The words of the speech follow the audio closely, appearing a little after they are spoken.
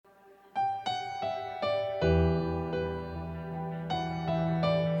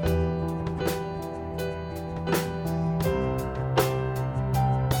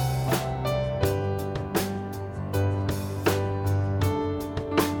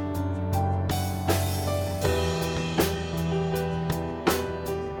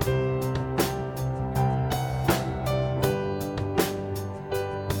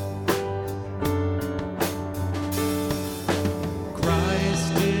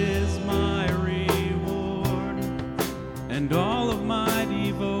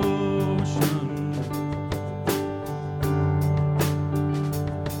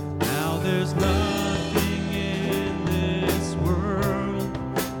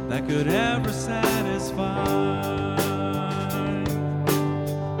that could ever satisfy.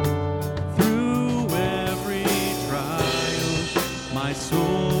 Through every trial, my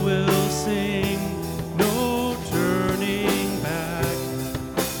soul will sing, no turning back.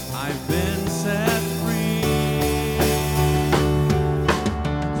 I've been set free.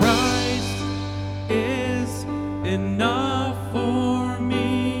 Christ is enough for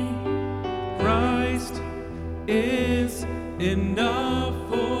me. Christ is enough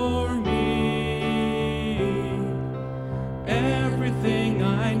for me. Everything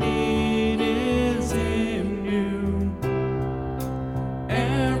I need is in you.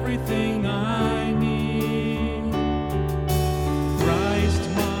 Everything I need. Christ,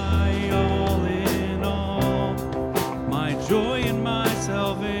 my all in all, my joy and my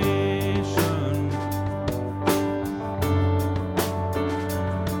salvation.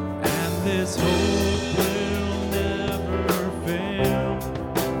 And this hope will never fail,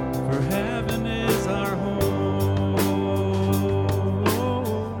 for heaven is our home.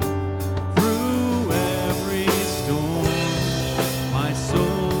 Through every storm, my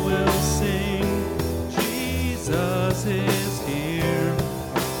soul will sing, Jesus is here.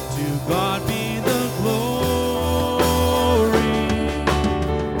 To God be the glory.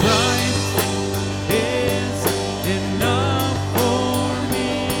 Christ is enough for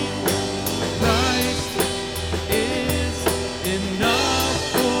me. Christ is enough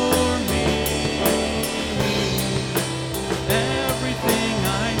for me. Everything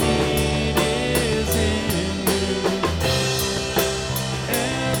I need is in you.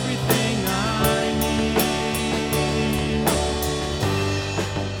 Everything I need.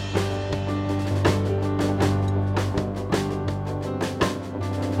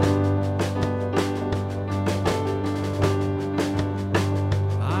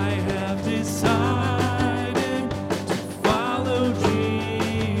 I have decided to follow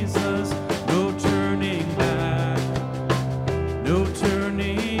Jesus. No turning back. No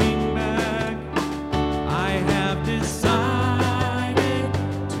turning back. I have decided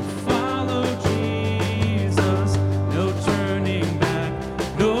to follow Jesus. No turning back.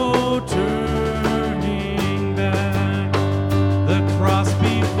 No turning back. The cross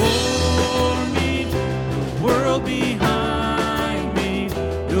before me, the world behind me.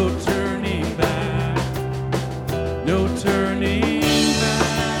 No turning back. No turning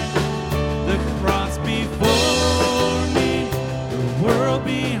back. The cross before me, the world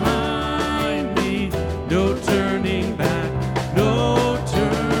behind me. No turning back. No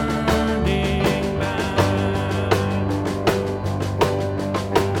turning back.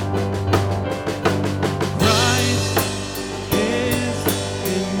 Christ is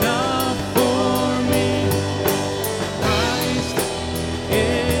enough for me. Christ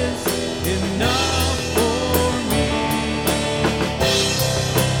is enough for me.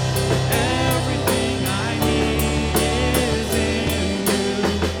 Everything I need is in you.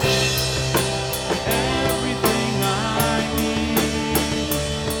 Everything I need.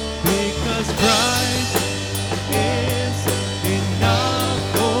 Because Christ is enough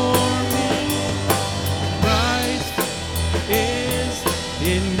for me. Christ is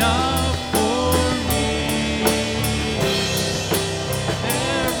enough for me.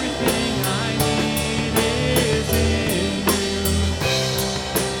 Everything I need is in you.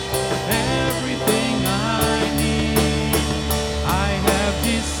 Everything I need. I have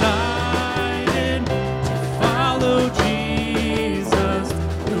decided to follow Jesus.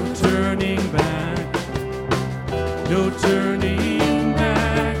 No turning back. No turning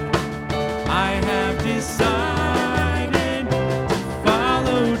back. I have decided to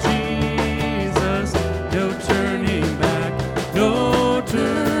follow Jesus. No turning back. No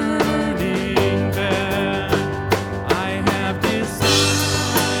turning back. I have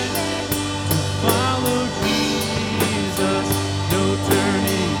decided to follow Jesus. No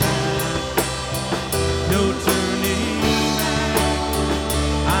turning back. No turning back.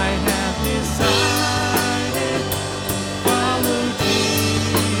 I have decided to follow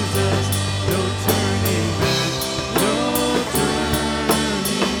Jesus. No turning back. No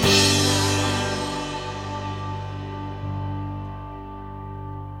turning back.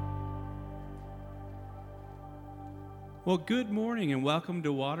 Well, good morning and welcome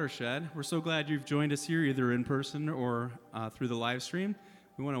to Watershed. We're so glad you've joined us here, either in person or through the live stream.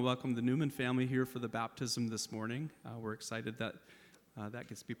 We want to welcome the Newman family here for the baptism this morning. We're excited that that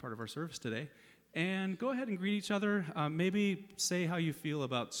gets to be part of our service today. And go ahead and greet each other. Maybe say how you feel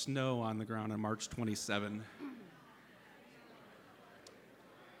about snow on the ground on March 27.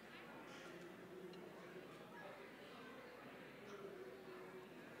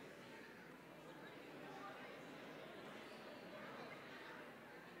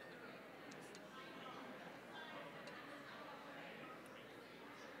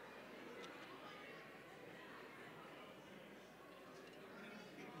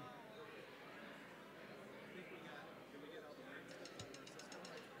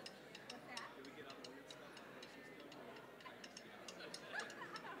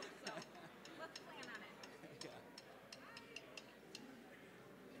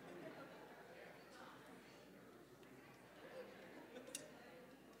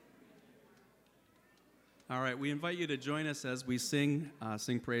 All right, we invite you to join us as we sing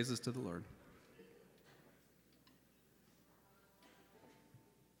praises to the Lord.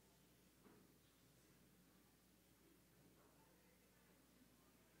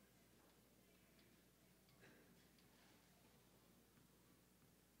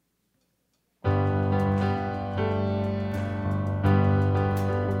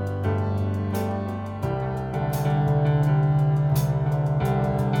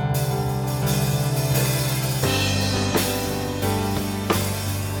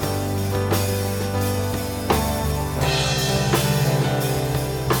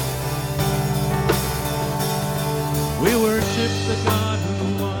 We worship the God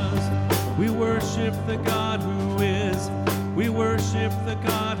who was. We worship the God who is. We worship the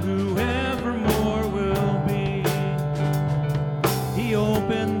God who evermore will be. He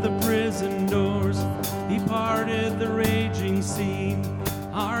opened the prison doors. He parted the raging sea.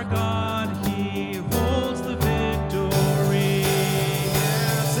 Our God, He holds the victory.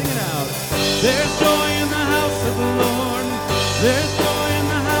 Yeah, sing it out. There's joy in the house of the Lord. There's joy in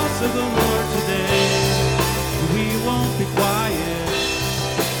the house of the Lord today. We won't be quiet.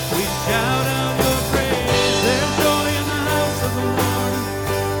 We shout out your praise. There's joy in the house of the Lord.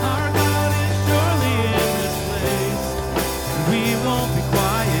 Our God is surely in this place. We won't be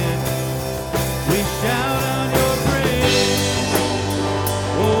quiet. We shout out your praise.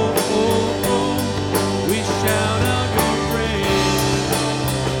 Oh, oh, oh. We shout out your praise.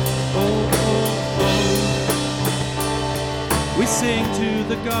 Oh, oh, oh. We sing to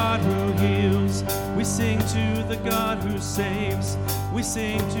the God who heals. We sing to the God who saves. We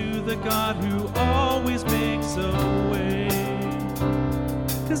sing to the God who always makes a way.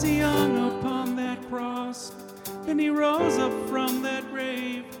 'Cause He hung upon that cross and He rose up from that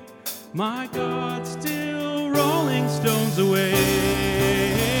grave. My God, still rolling stones away.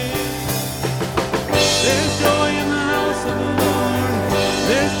 There's joy in the house of the Lord.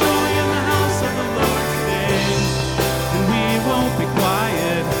 There's joy in the house of the Lord today. And we won't be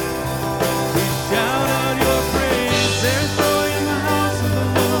quiet. Shout out your praise. There's joy in the house of the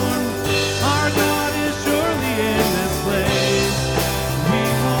Lord. Our God is surely in this place. We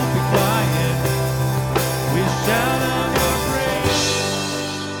won't be quiet. We shout out your praise.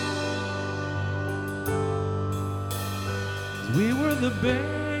 We were the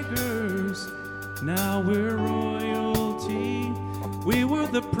beggars, now we're royalty. We were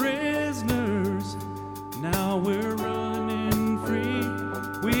the prisoners, now we're running free.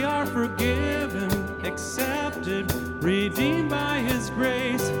 We are forgiven, accepted, redeemed by His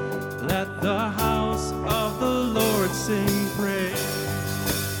grace. Let the house of the Lord sing praise.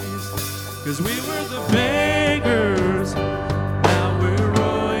 'Cause we were the beggars, now we're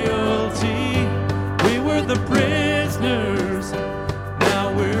royalty. We were the prisoners,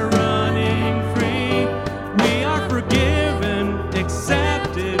 now we're running free. We are forgiven,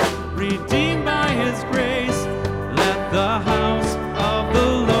 accepted, redeemed by His grace. Let the house of the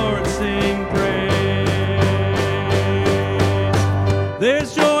Lord sing praise.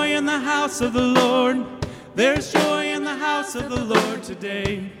 There's joy in the house of the Lord. There's joy in the house of the Lord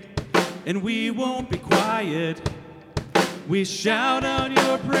today. And we won't be quiet. We shout out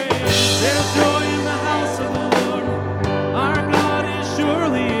your praise. There's joy in the house of the Lord. Our God is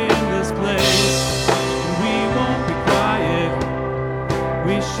surely in this place. And we won't be quiet.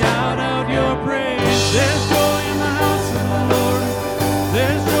 We shout out your praise. There's joy in the house of the Lord.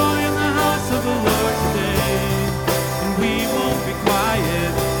 There's joy in the house of the Lord today. And we won't be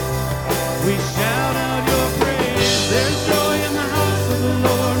quiet. We shout out your praise. There's joy in the house of the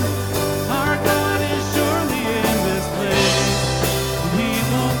Lord. Our God is surely in this place. And we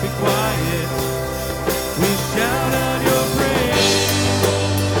won't be quiet. We shout out your praise.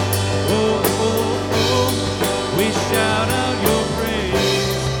 Oh, oh, oh. We shout out your praise.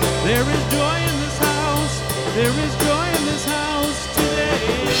 There is joy in this house. There is joy in this house today.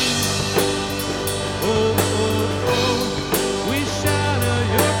 Oh, oh, oh. We shout out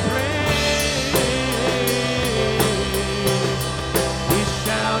your praise. We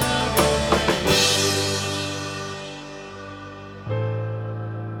shout out your praise.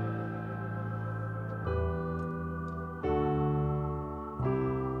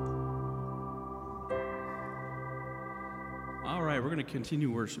 All right, we're going to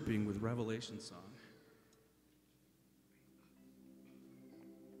continue worshiping with Revelation song.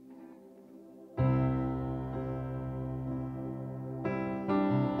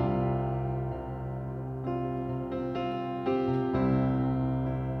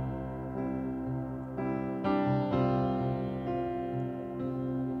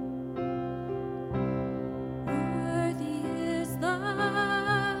 Worthy is the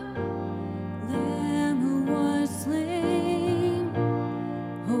Lamb who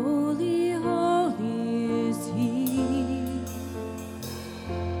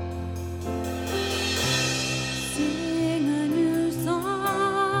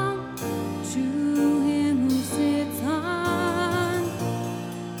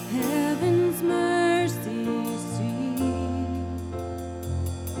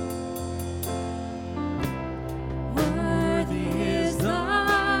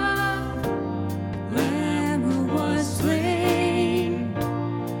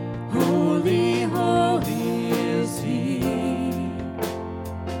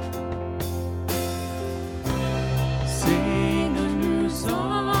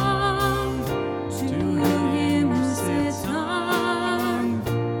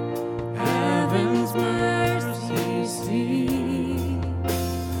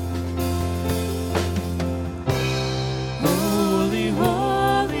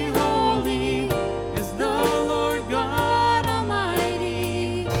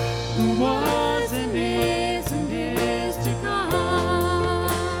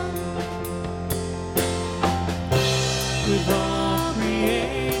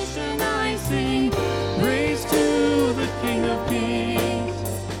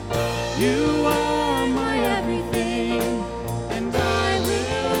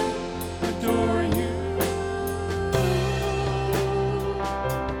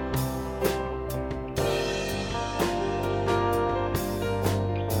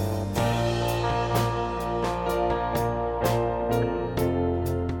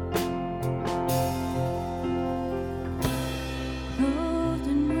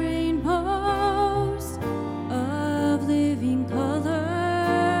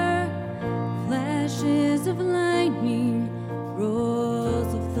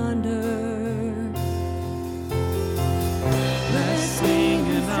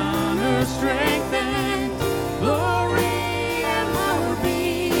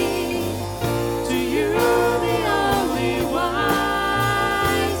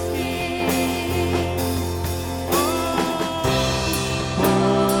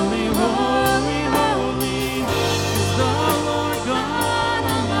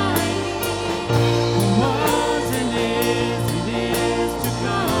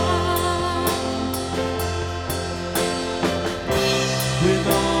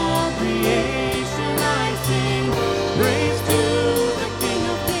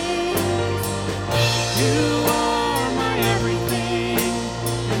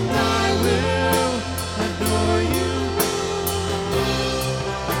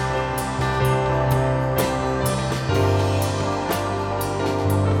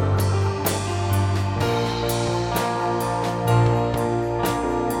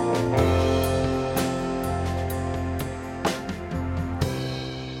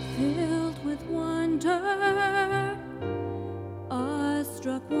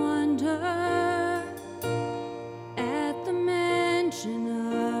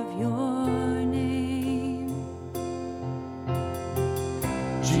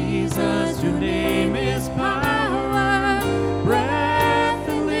Jesus, your name is power, breath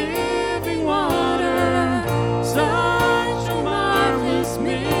and living water, such a marvelous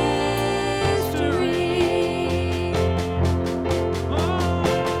mystery.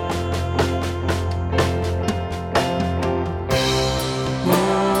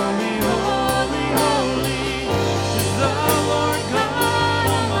 Holy, holy, holy is the Lord God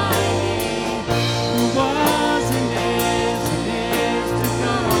Almighty, who was and is to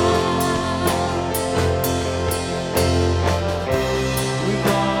come. With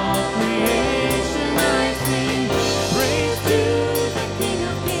all creation I sing praise to the King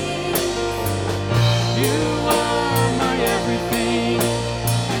of Kings. You are my everything,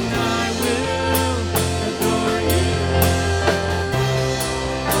 and I will adore you.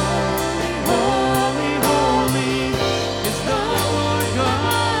 Holy, holy is the Lord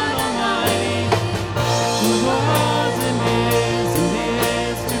God Almighty, who was and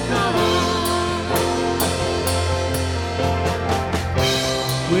is to come.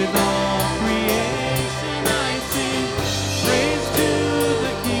 With all creation I sing praise to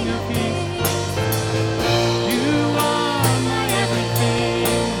the King of Kings. You are my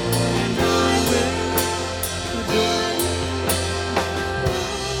everything, and I will adore you.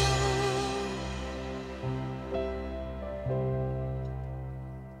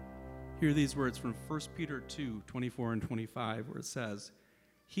 Hear these words from 1 Peter 2:24 and 25, where it says,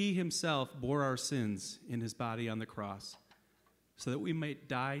 He himself bore our sins in his body on the cross, so that we might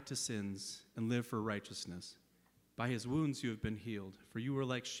die to sins and live for righteousness. By his wounds you have been healed, for you were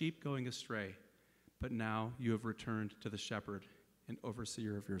like sheep going astray, but now you have returned to the shepherd and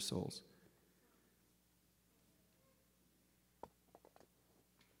overseer of your souls.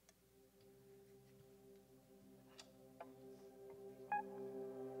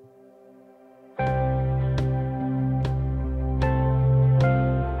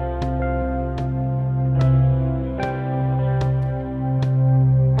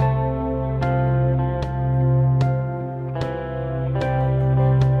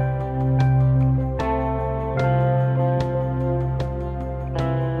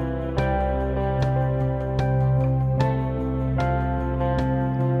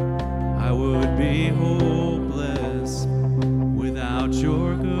 I would be hopeless without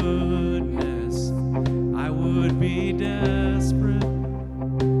your goodness. I would be desperate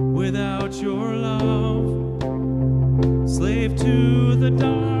without your love. Slave to the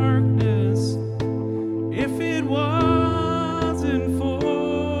darkness if it wasn't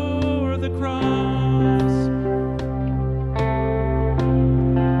for the cross.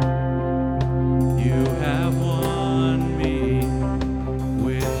 You have won me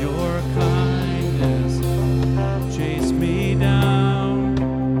with your kindness, chase me down.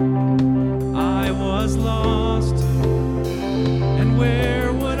 I was lost, and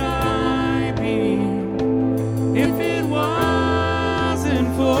where would I be if it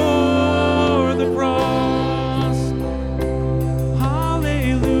wasn't for the cross?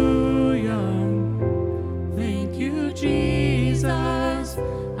 Hallelujah, thank you, Jesus.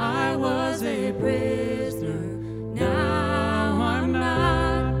 I was a prisoner, now I'm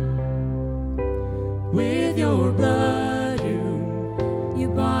not. With your blood you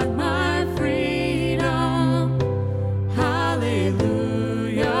bought my freedom. Hallelujah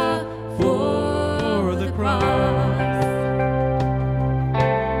for the cross.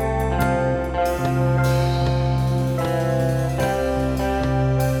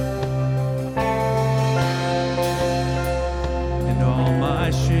 And all my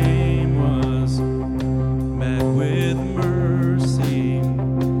shame was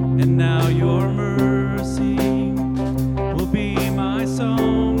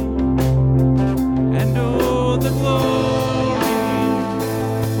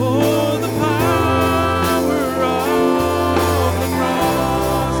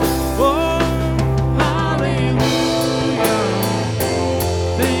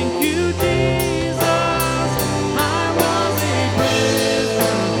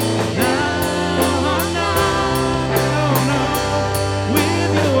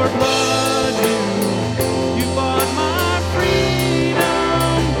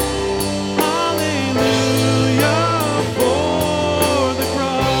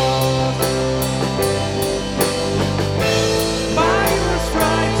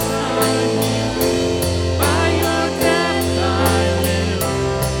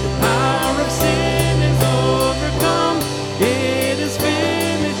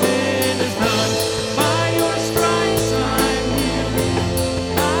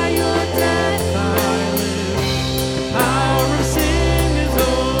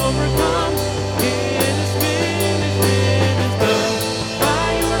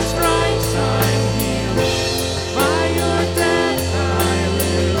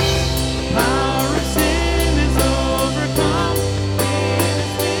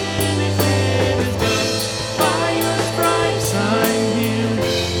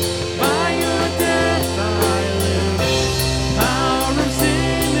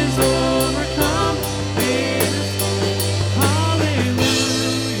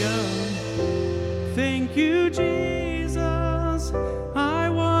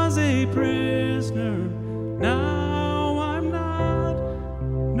prisoner. Now I'm not.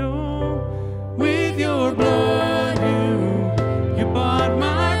 No, with your blood you bought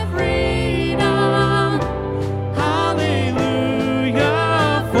my freedom. Hallelujah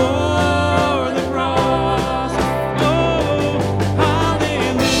for the cross. Oh,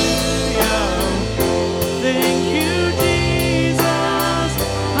 hallelujah. Thank you, Jesus.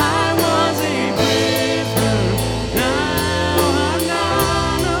 I was a prisoner. Now I'm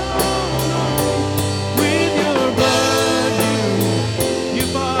not. No, no. With your blood you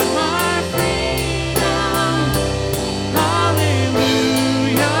bought my freedom. Hallelujah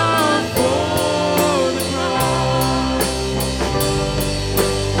for the cross.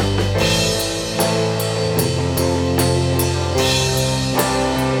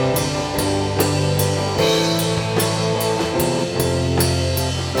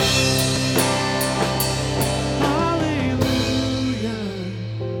 Hallelujah.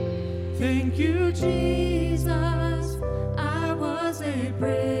 Thank you, Jesus. I was a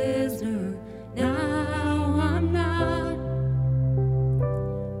prisoner. Now I'm not.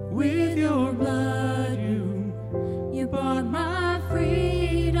 With your blood you bought my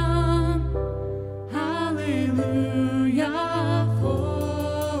freedom. Hallelujah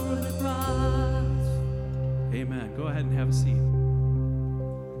for the cross. Amen. Go ahead and have a seat.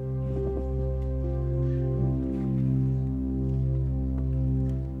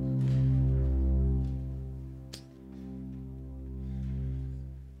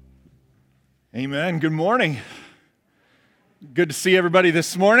 Amen. Good morning. Good to see everybody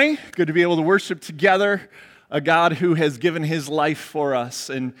this morning. Good to be able to worship together a God who has given his life for us.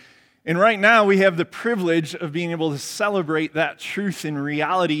 And right now we have the privilege of being able to celebrate that truth and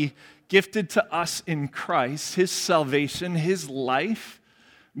reality gifted to us in Christ, his salvation, his life,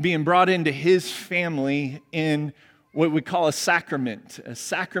 being brought into his family in what we call a sacrament. A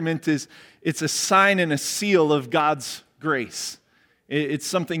sacrament it's a sign and a seal of God's grace. It's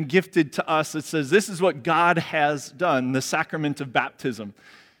something gifted to us that says this is what God has done, the sacrament of baptism.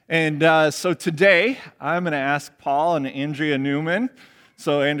 And so today, I'm going to ask Paul and Andrea Newman.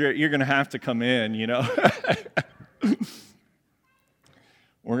 So Andrea, you're going to have to come in, you know.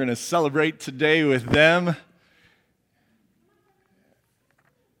 We're going to celebrate today with them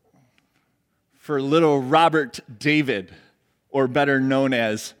for little Robert David, or better known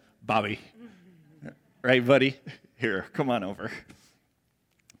as Bobby. Right, buddy? Here, come on over.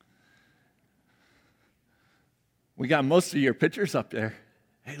 We got most of your pictures up there.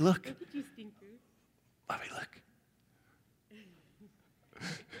 Hey, look. Look at you, stinker. Bobby, look.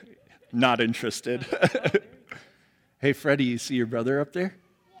 Not interested. Hey, Freddie, you see your brother up there?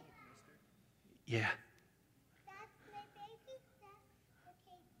 Yeah. That's my baby.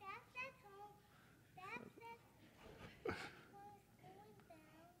 That's at home. That's going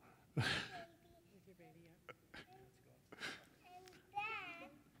down. Baby. And that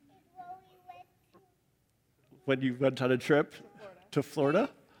is where we went to. When you went on a trip to Florida?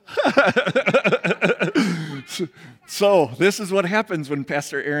 So this is what happens when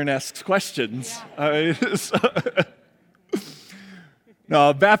Pastor Aaron asks questions.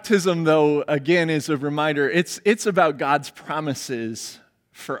 No, baptism, though, again, is a reminder. It's about God's promises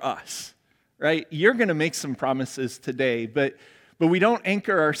for us, right? You're going to make some promises today, but we don't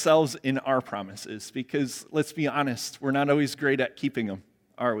anchor ourselves in our promises because, let's be honest, we're not always great at keeping them,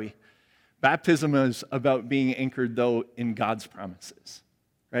 are we? Baptism is about being anchored, though, in God's promises,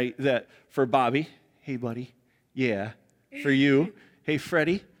 right? That for Bobby, hey, buddy, yeah. For you, hey,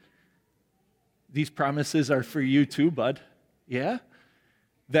 Freddie, these promises are for you too, bud, yeah?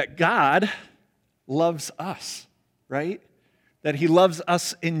 That God loves us, right? That he loves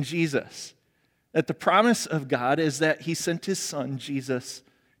us in Jesus. That the promise of God is that he sent his son, Jesus,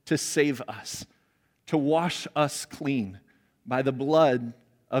 to save us, to wash us clean by the blood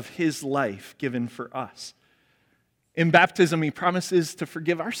of his life given for us. In baptism, he promises to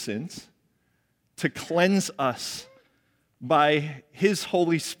forgive our sins, to cleanse us by his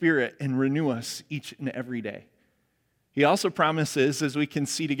Holy Spirit and renew us each and every day. He also promises, as we can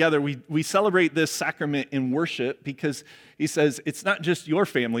see together, we celebrate this sacrament in worship because he says it's not just your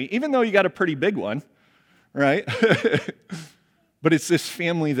family, even though you got a pretty big one, right? But it's this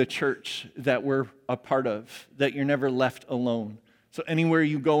family, the church, that we're a part of, that you're never left alone. So anywhere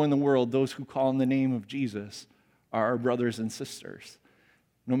you go in the world, those who call on the name of Jesus are our brothers and sisters.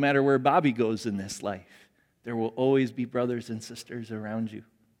 No matter where Bobby goes in this life, there will always be brothers and sisters around you.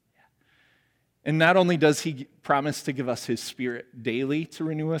 And not only does he promise to give us his Spirit daily to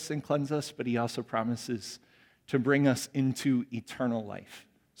renew us and cleanse us, but he also promises to bring us into eternal life.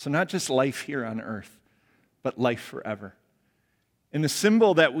 So not just life here on earth, but life forever. And the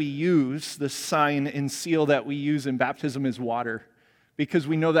symbol that we use, the sign and seal that we use in baptism is water, because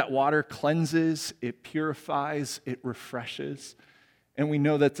we know that water cleanses, it purifies, it refreshes. And we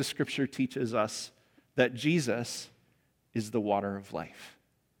know that the scripture teaches us that Jesus is the water of life.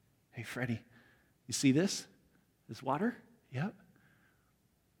 Hey, Freddie, you see this? This water? Yep.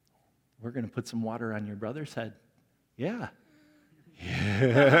 We're going to put some water on your brother's head. Yeah.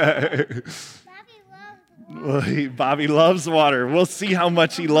 Yeah. Bobby loves water. We'll see how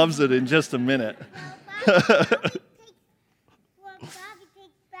much he loves it in just a minute. Bobby takes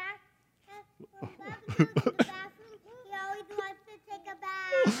bath. When Bobby goes to the bathroom, he always wants to take a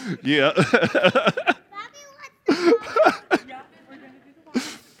bath. Yeah. Bobby wants to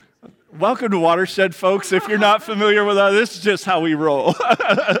Welcome to Watershed, folks. If you're not familiar with us, this is just how we roll.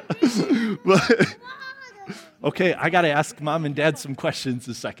 Okay, I got to ask Mom and Dad some questions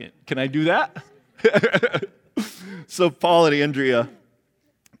a second. Can I do that? So, Paul and Andrea,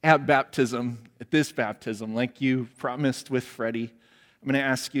 at this baptism, like you promised with Freddie, I'm going to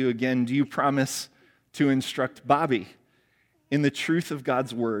ask you again, do you promise to instruct Bobby in the truth of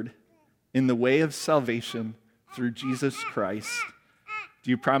God's word, in the way of salvation through Jesus Christ? Do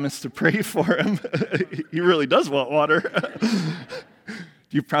you promise to pray for him? He really does want water. Do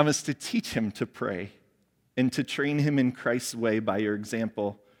you promise to teach him to pray and to train him in Christ's way by your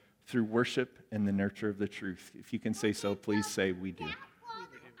example through worship and the nurture of the truth? If you can say so, please say we do.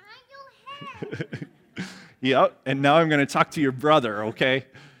 Yep, and now I'm going to talk to your brother, okay?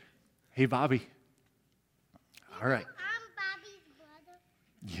 Hey, Bobby. All right. I'm Bobby's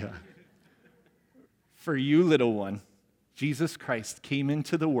brother. Yeah. For you, little one, Jesus Christ came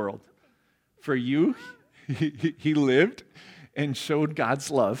into the world. For you, he lived and showed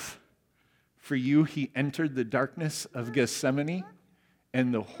God's love. For you, he entered the darkness of Gethsemane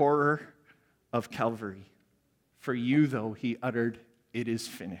and the horror of Calvary. For you, though, he uttered, "It is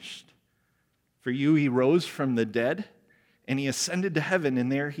finished." For you, he rose from the dead, and he ascended to heaven,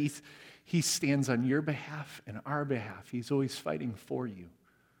 and there he stands on your behalf and our behalf. He's always fighting for you,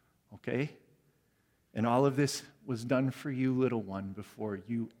 okay? And all of this was done for you, little one, before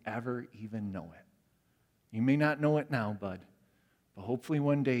you ever even know it. You may not know it now, bud, but hopefully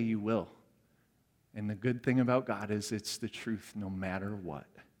one day you will. And the good thing about God is it's the truth no matter what.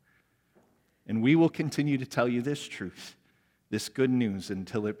 And we will continue to tell you this truth, this good news,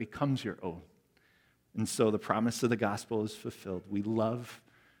 until it becomes your own. And so the promise of the gospel is fulfilled. We love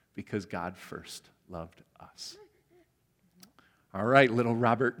because God first loved us. All right, little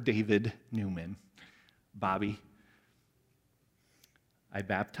Robert David Newman. Bobby, I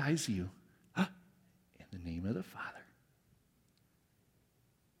baptize you in the name of the Father,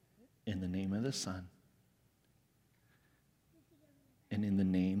 in the name of the Son, and in the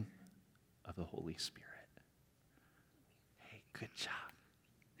name of the Holy Spirit. Hey, good job.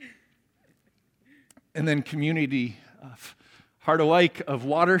 And then community of Heart Alike of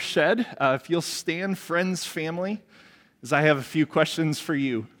Watershed. If you'll stand, friends, family, as I have a few questions for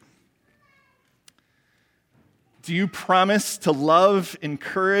you. Do you promise to love,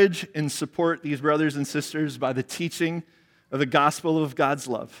 encourage, and support these brothers and sisters by the teaching of the gospel of God's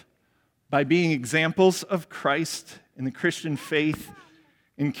love, by being examples of Christ in the Christian faith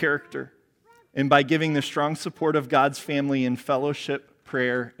and character, and by giving the strong support of God's family in fellowship,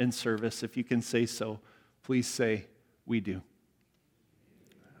 prayer, and service? If you can say so, please say, we do.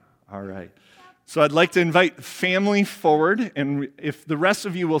 All right. So I'd like to invite family forward, and if the rest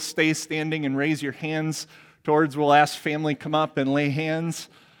of you will stay standing and raise your hands towards, we'll ask family come up and lay hands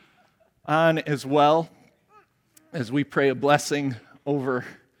on as well as we pray a blessing over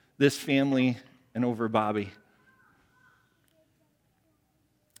this family and over Bobby.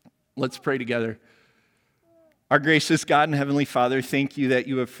 Let's pray together. Our gracious God and Heavenly Father, thank you that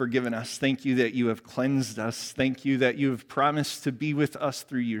you have forgiven us. Thank you that you have cleansed us. Thank you that you have promised to be with us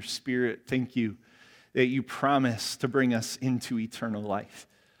through your Spirit. Thank you that you promise to bring us into eternal life.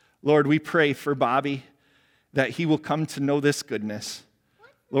 Lord, we pray for Bobby, that he will come to know this goodness.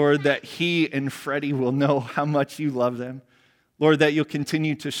 Lord, that he and Freddie will know how much you love them. Lord, that you'll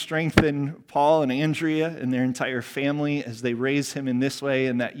continue to strengthen Paul and Andrea and their entire family as they raise him in this way,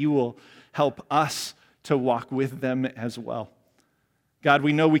 and that you will help us to walk with them as well. God,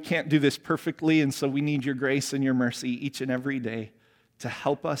 we know we can't do this perfectly, and so we need your grace and your mercy each and every day to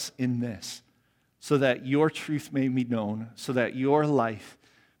help us in this, so that your truth may be known, so that your life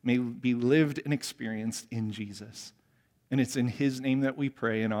may be lived and experienced in Jesus. And it's in his name that we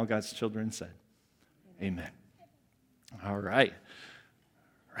pray, and all God's children said, amen. All right.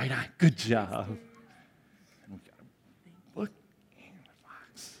 Right on. Good job. And we got a book and a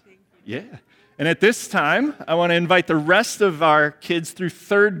box. Yeah. And at this time, I want to invite the rest of our kids through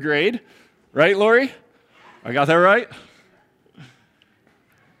third grade. Right, Lori? I got that right?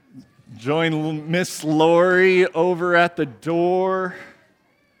 Join Miss Lori over at the door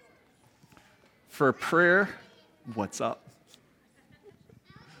for prayer. What's up?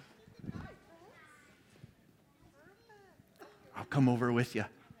 I'll come over with you.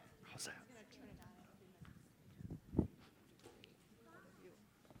 How's that?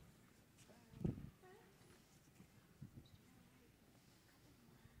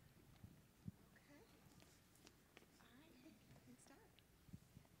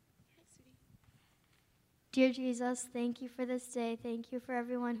 Dear Jesus, thank you for this day. Thank you for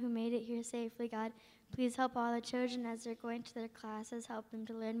everyone who made it here safely, God. Please help all the children as they're going to their classes. Help them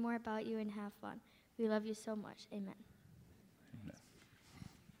to learn more about you and have fun. We love you so much. Amen.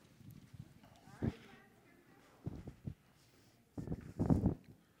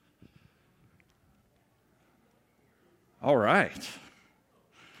 All right.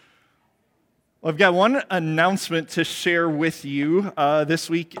 Well, I've got one announcement to share with you this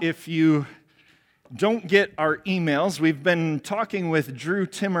week. If you don't get our emails, we've been talking with Drew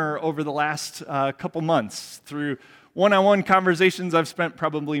Timmer over the last couple months. Through one-on-one conversations, I've spent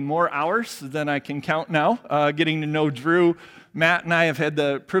probably more hours than I can count now getting to know Drew. Matt and I have had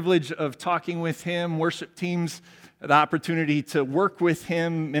the privilege of talking with him, worship teams, the opportunity to work with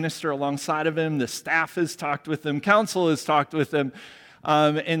him, minister alongside of him. The staff has talked with him, council has talked with him.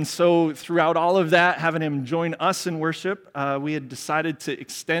 And so throughout all of that, having him join us in worship, we had decided to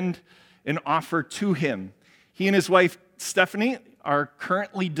extend an offer to him. He and his wife, Stephanie, are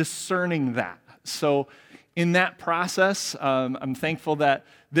currently discerning that. So in that process, I'm thankful that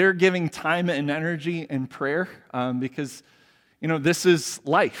they're giving time and energy and prayer because, this is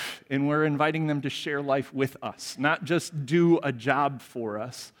life, and we're inviting them to share life with us, not just do a job for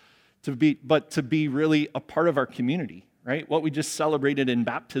us, but to be really a part of our community, right? What we just celebrated in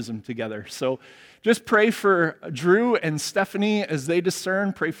baptism together. So just pray for Drew and Stephanie as they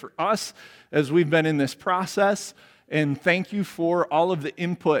discern. Pray for us as we've been in this process. And thank you for all of the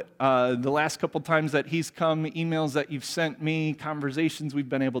input the last couple times that he's come, emails that you've sent me, conversations we've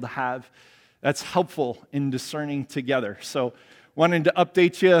been able to have. That's helpful in discerning together. So wanted to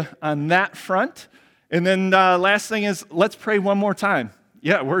update you on that front. And then last thing is, let's pray one more time.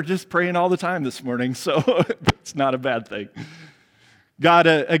 Yeah, we're just praying all the time this morning, so it's not a bad thing. God,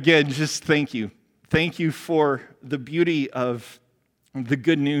 again, just thank you. Thank you for the beauty of the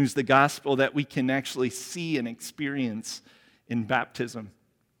good news, the gospel that we can actually see and experience in baptism.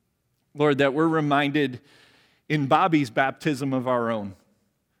 Lord, that we're reminded in Bobby's baptism of our own,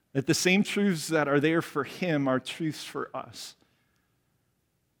 that the same truths that are there for him are truths for us.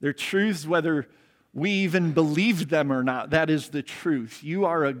 They're truths whether we even believe them or not. That is the truth. You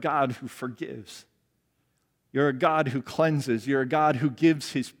are a God who forgives. You're a God who cleanses. You're a God who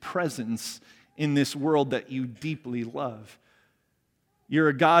gives his presence in this world that you deeply love. You're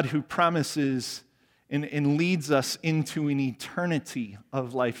a God who promises and leads us into an eternity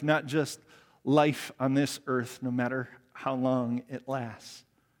of life, not just life on this earth, no matter how long it lasts.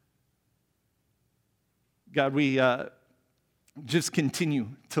 God, we just continue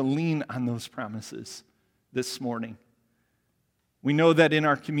to lean on those promises this morning. We know that in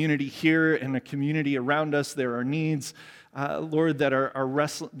our community here and the community around us, there are needs, Lord,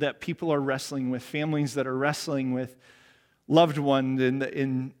 that people are wrestling with, families that are wrestling with loved ones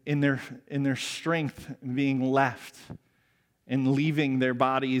in their strength being left and leaving their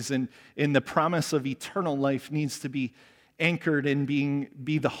bodies. And in the promise of eternal life needs to be anchored and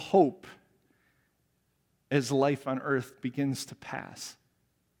be the hope as life on earth begins to pass.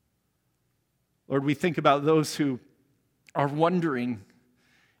 Lord, we think about those who are wondering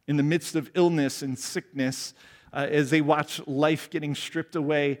in the midst of illness and sickness as they watch life getting stripped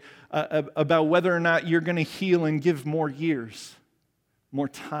away about whether or not you're going to heal and give more years, more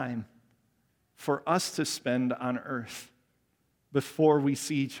time for us to spend on earth before we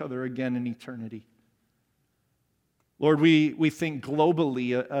see each other again in eternity. Lord, we think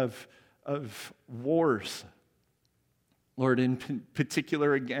globally of wars. Lord, in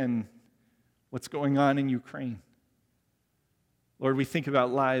particular, again, what's going on in Ukraine. Lord, we think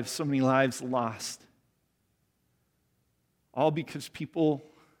about lives, so many lives lost. All because people,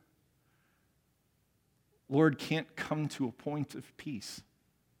 Lord, can't come to a point of peace.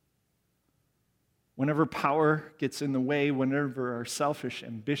 Whenever power gets in the way, whenever our selfish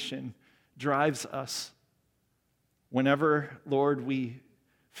ambition drives us, whenever, Lord, we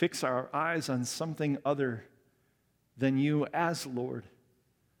fix our eyes on something other than you as Lord,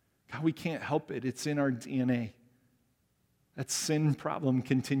 God, we can't help it. It's in our DNA. That sin problem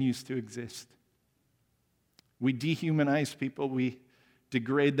continues to exist. We dehumanize people. We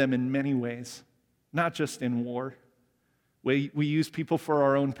degrade them in many ways, not just in war. We use people for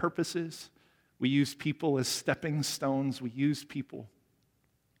our own purposes. We use people as stepping stones. We use people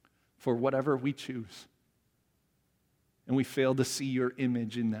for whatever we choose. And we fail to see your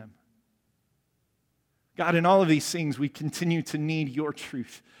image in them. God, in all of these things, we continue to need your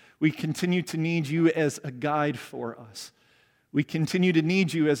truth. We continue to need you as a guide for us. We continue to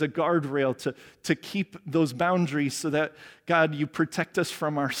need you as a guardrail to keep those boundaries so that, God, you protect us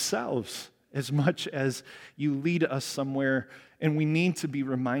from ourselves as much as you lead us somewhere. And we need to be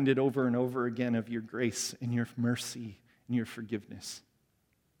reminded over and over again of your grace and your mercy and your forgiveness.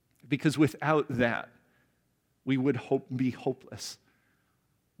 Because without that, we would be hopeless.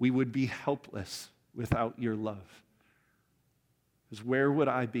 We would be helpless without your love. Because where would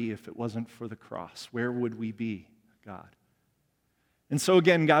I be if it wasn't for the cross? Where would we be, God? And so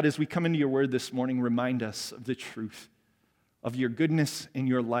again, God, as we come into your word this morning, remind us of the truth of your goodness in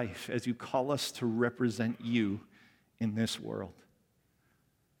your life as you call us to represent you in this world.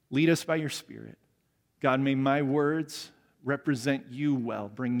 Lead us by your Spirit. God, may my words represent you well,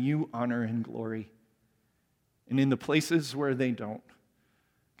 bring you honor and glory. And in the places where they don't,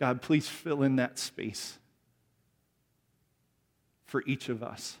 God, please fill in that space for each of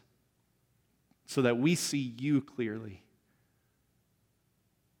us so that we see you clearly.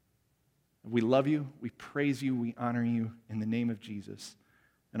 We love you, we praise you, we honor you in the name of Jesus.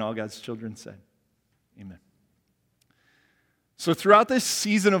 And all God's children said, amen. So throughout this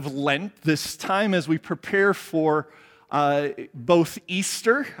season of Lent, this time as we prepare for both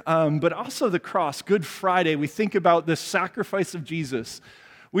Easter, but also the cross, Good Friday, we think about the sacrifice of Jesus.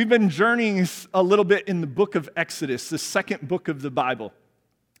 We've been journeying a little bit in the book of Exodus, the second book of the Bible.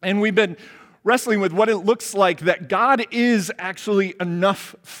 And we've been wrestling with what it looks like that God is actually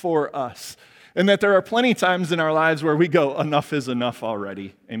enough for us. And that there are plenty of times in our lives where we go, enough is enough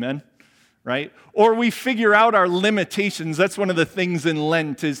already. Amen? Right? Or we figure out our limitations. That's one of the things in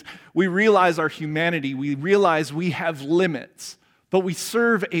Lent is we realize our humanity. We realize we have limits. But we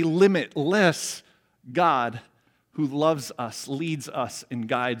serve a limitless God who loves us, leads us, and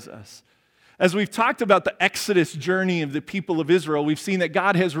guides us. As we've talked about the Exodus journey of the people of Israel, we've seen that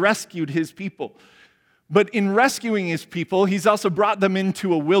God has rescued his people. But in rescuing his people, he's also brought them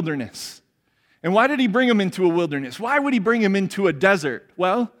into a wilderness. And why did he bring them into a wilderness? Why would he bring them into a desert?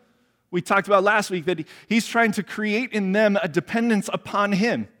 Well, we talked about last week that he's trying to create in them a dependence upon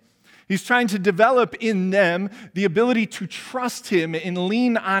him. He's trying to develop in them the ability to trust him and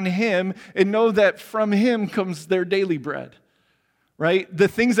lean on him and know that from him comes their daily bread. Right? The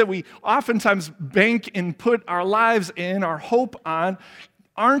things that we oftentimes bank and put our lives in, our hope on,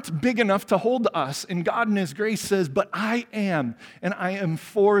 aren't big enough to hold us. And God in his grace says, but I am, and I am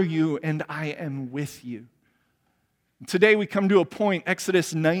for you, and I am with you. Today we come to a point,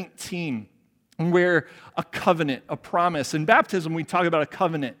 Exodus 19, where a covenant, a promise. In baptism we talk about a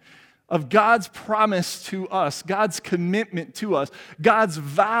covenant of God's promise to us, God's commitment to us, God's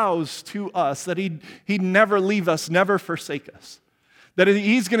vows to us, that he'd never leave us, never forsake us. That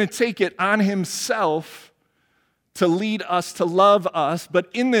he's going to take it on himself to lead us, to love us. But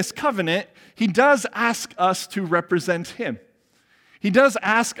in this covenant, he does ask us to represent him. He does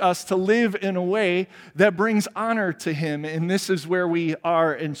ask us to live in a way that brings honor to him. And this is where we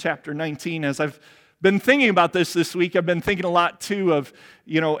are in chapter 19. As I've been thinking about this week, I've been thinking a lot too of,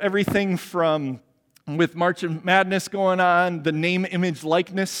 everything from with March of Madness going on, the name, image,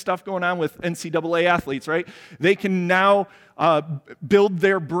 likeness stuff going on with NCAA athletes, right? They can now build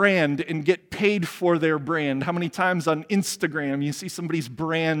their brand and get paid for their brand. How many times on Instagram you see somebody's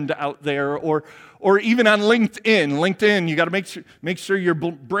brand out there, or even on LinkedIn? LinkedIn, you got to make sure your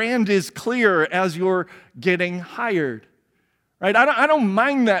brand is clear as you're getting hired, right? I don't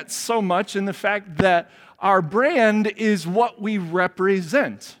mind that so much in the fact that our brand is what we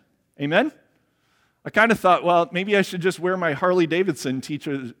represent. Amen? I kind of thought, well, maybe I should just wear my Harley Davidson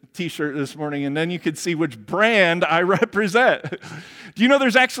t-shirt this morning, and then you could see which brand I represent. Do you know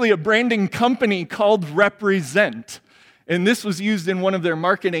there's actually a branding company called Represent? And this was used in one of their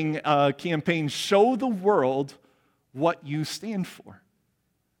marketing campaigns. Show the world what you stand for.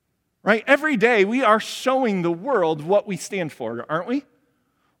 Right? Every day we are showing the world what we stand for, aren't we?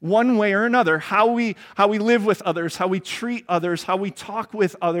 One way or another, how we live with others, how we treat others, how we talk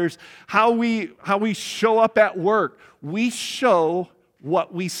with others, how we show up at work. We show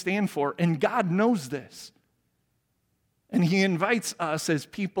what we stand for, and God knows this. And he invites us as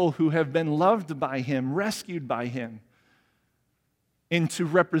people who have been loved by him, rescued by him, into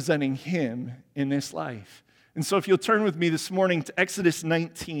representing him in this life. And so if you'll turn with me this morning to Exodus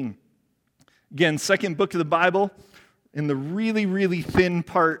 19. Again, second book of the Bible, in the really, really thin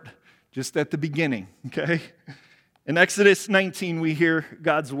part, just at the beginning, okay? In Exodus 19, we hear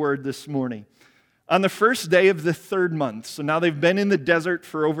God's word this morning. On the first day of the third month, so now they've been in the desert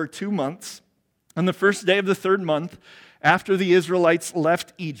for over 2 months. On the first day of the third month, after the Israelites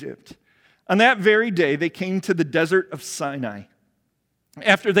left Egypt, on that very day they came to the desert of Sinai.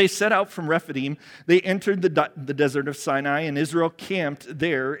 After they set out from Rephidim, they entered the desert of Sinai, and Israel camped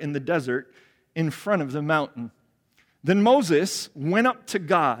there in the desert in front of the mountain. Then Moses went up to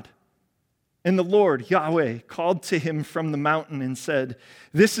God, and the Lord, Yahweh, called to him from the mountain and said,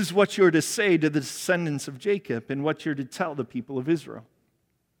 "This is what you're to say to the descendants of Jacob and what you're to tell the people of Israel.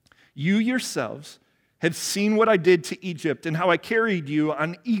 You yourselves have seen what I did to Egypt and how I carried you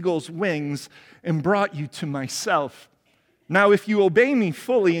on eagle's wings and brought you to myself. Now, if you obey me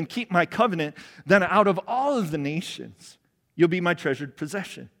fully and keep my covenant, then out of all of the nations, you'll be my treasured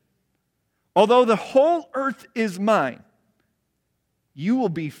possession. Although the whole earth is mine, you will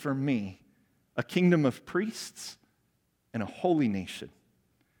be for me a kingdom of priests and a holy nation."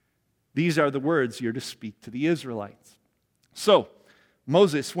 These are the words you're to speak to the Israelites. So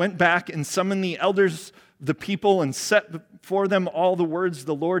Moses went back and summoned the elders of the people and set before them all the words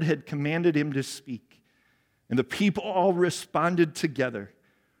the Lord had commanded him to speak. And the people all responded together,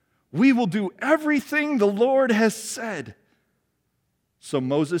 "We will do everything the Lord has said." So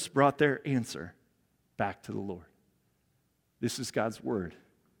Moses brought their answer back to the Lord. This is God's word.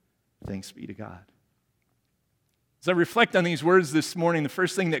 Thanks be to God. As I reflect on these words this morning, the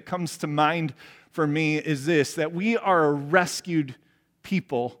first thing that comes to mind for me is this, that we are a rescued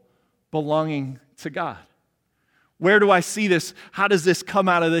people belonging to God. Where do I see this? How does this come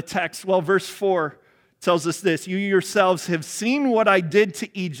out of the text? Well, verse 4 tells us this: "You yourselves have seen what I did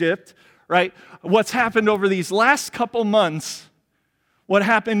to Egypt," right? What's happened over these last couple months, what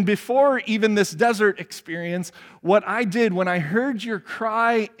happened before even this desert experience, what I did when I heard your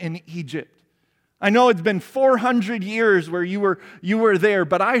cry in Egypt. I know it's been 400 years where you were there,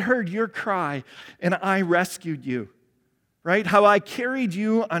 but I heard your cry and I rescued you, right? How I carried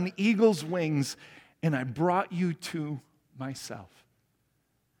you on eagle's wings and I brought you to myself.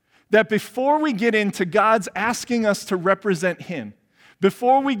 That before we get into God's asking us to represent Him,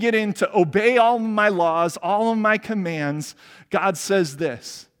 before we get into obey all of my laws, all of my commands, God says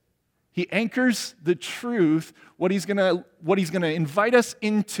this. He anchors the truth, what he's gonna invite us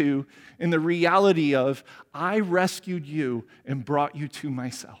into in the reality of, I rescued you and brought you to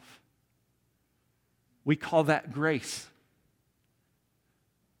myself. We call that grace.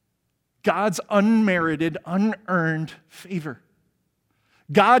 God's unmerited, unearned favor.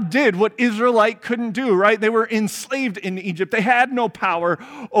 God did what Israelite couldn't do, right? They were enslaved in Egypt. They had no power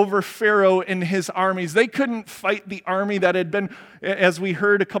over Pharaoh and his armies. They couldn't fight the army that had been, as we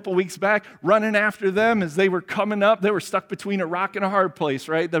heard a couple weeks back, running after them as they were coming up. They were stuck between a rock and a hard place,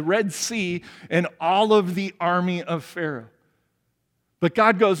 right? The Red Sea and all of the army of Pharaoh. But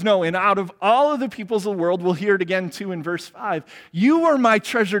God goes, no, and out of all of the peoples of the world, we'll hear it again too in verse 5, you are my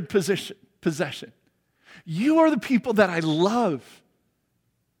treasured possession. You are the people that I love.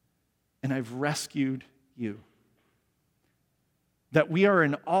 And I've rescued you. That we are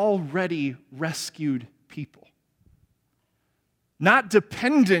an already rescued people. Not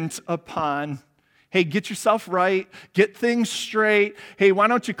dependent upon, hey, get yourself right, get things straight, hey, why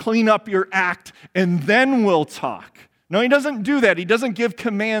don't you clean up your act and then we'll talk. No, He doesn't do that. He doesn't give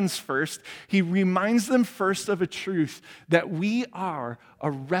commands first. He reminds them first of a truth that we are a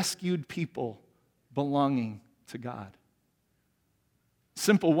rescued people belonging to God.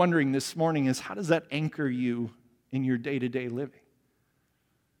 Simple wondering this morning is, how does that anchor you in your day-to-day living?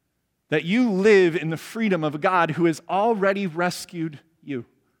 That you live in the freedom of a God who has already rescued you.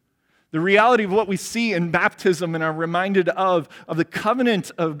 The reality of what we see in baptism and are reminded of the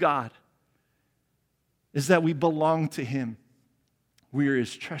covenant of God, is that we belong to Him. We are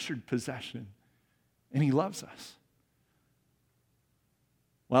His treasured possession, and He loves us.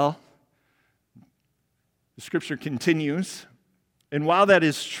 Well, the scripture continues. And while that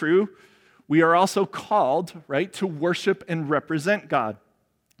is true, we are also called, right, to worship and represent God.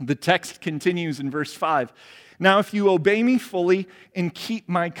 The text continues in verse 5. Now, if you obey me fully and keep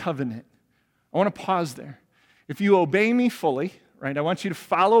my covenant. I want to pause there. If you obey me fully, right, I want you to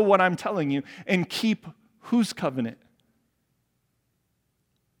follow what I'm telling you and keep whose covenant?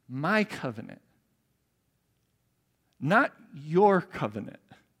 My covenant. Not your covenant.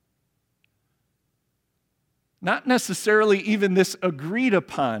 Not necessarily even this agreed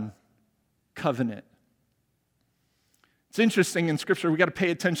upon covenant. It's interesting in Scripture, we got to pay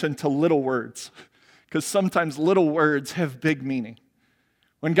attention to little words, because sometimes little words have big meaning.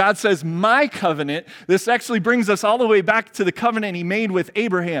 When God says, my covenant, this actually brings us all the way back to the covenant he made with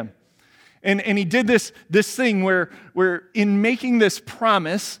Abraham. And he did this thing where in making this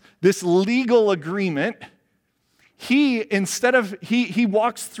promise, this legal agreement, he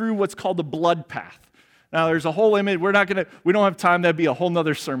walks through what's called the blood path. Now, there's a whole image. We don't have time. That'd be a whole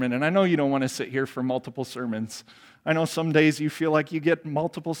nother sermon. And I know you don't want to sit here for multiple sermons. I know some days you feel like you get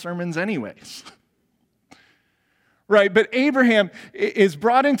multiple sermons anyways. Right, but Abraham is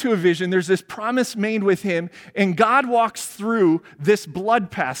brought into a vision. There's this promise made with him, and God walks through this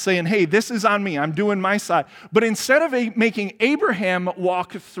blood path saying, hey, this is on me. I'm doing my side. But instead of making Abraham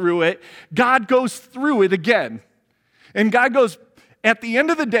walk through it, God goes through it again. And God goes, at the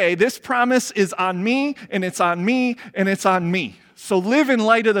end of the day, this promise is on me, and it's on me, and it's on me. So live in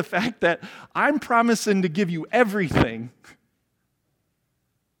light of the fact that I'm promising to give you everything,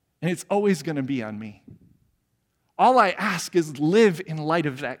 and it's always going to be on me. All I ask is live in light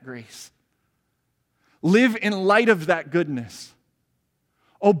of that grace. Live in light of that goodness.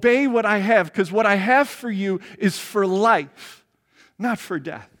 Obey what I have, because what I have for you is for life, not for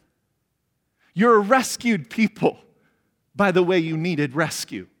death. You're a rescued people by the way you needed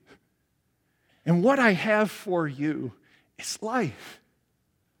rescue. And what I have for you is life.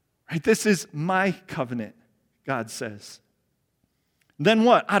 Right? This is my covenant, God says. Then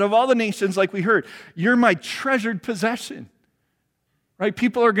what? Out of all the nations, like we heard, you're my treasured possession. Right?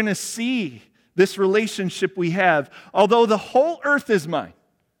 People are going to see this relationship we have. Although the whole earth is mine.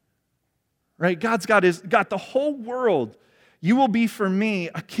 Right? God's got the whole world. You will be for me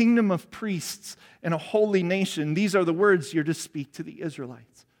a kingdom of priests and a holy nation. These are the words you're to speak to the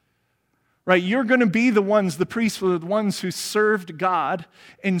Israelites. Right? You're going to be the priests were the ones who served God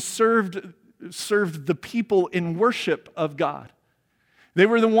and served the people in worship of God. They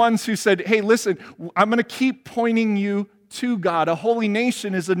were the ones who said, hey, listen, I'm going to keep pointing you to God. A holy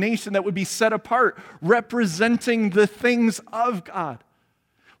nation is a nation that would be set apart, representing the things of God.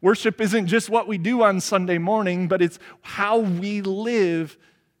 Worship isn't just what we do on Sunday morning, but it's how we live,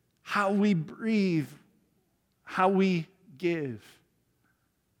 how we breathe, how we give.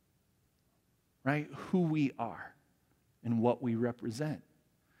 Right? Who we are and what we represent.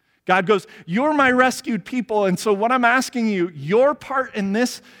 God goes, you're my rescued people, and so what I'm asking you, your part in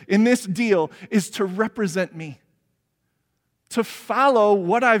this deal is to represent me. To follow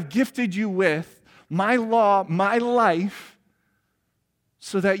what I've gifted you with, my law, my life,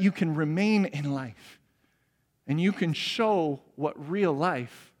 so that you can remain in life. And you can show what real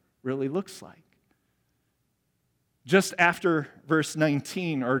life really looks like. Just after verse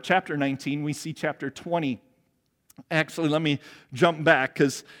 19, or chapter 19, we see chapter 20. Actually, let me jump back,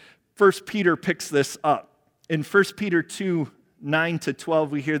 because 1 Peter picks this up. In 1 Peter 2, 9-12,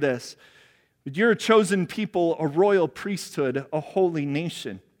 we hear this. But you're a chosen people, a royal priesthood, a holy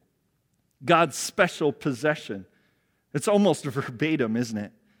nation, God's special possession. It's almost verbatim, isn't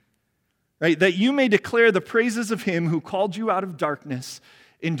it? Right? That you may declare the praises of him who called you out of darkness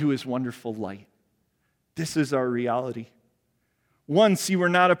into his wonderful light. This is our reality. Once you were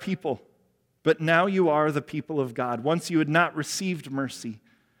not a people, but now you are the people of God. Once you had not received mercy,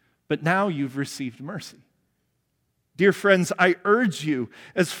 but now you've received mercy. Dear friends, I urge you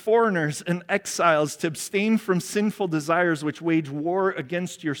as foreigners and exiles to abstain from sinful desires which wage war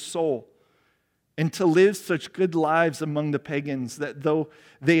against your soul, and to live such good lives among the pagans that though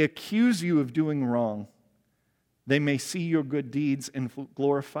they accuse you of doing wrong, they may see your good deeds and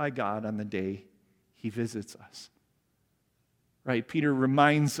glorify God on the day he visits us. Right? Peter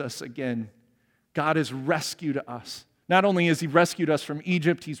reminds us again, God has rescued us. Not only has he rescued us from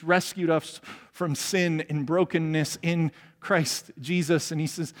Egypt, he's rescued us from sin and brokenness in Christ Jesus. And he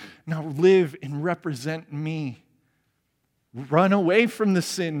says, now live and represent me. Run away from the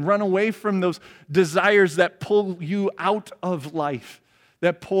sin. Run away from those desires that pull you out of life,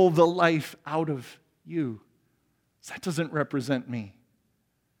 that pull the life out of you. That doesn't represent me.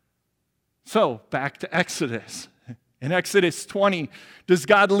 So, back to Exodus. In Exodus 20, does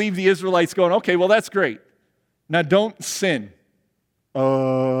God leave the Israelites going, okay, well, that's great. Now, don't sin.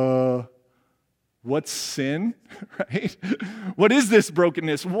 What's sin? Right? What is this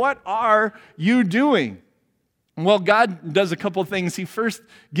brokenness? What are you doing? Well, God does a couple things. He first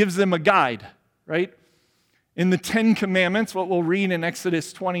gives them a guide, right? In the 10 Commandments, what we'll read in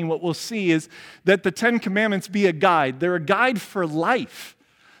Exodus 20, what we'll see is that the 10 Commandments be a guide. They're a guide for life.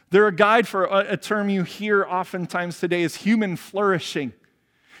 They're a guide for a term you hear oftentimes today is human flourishing.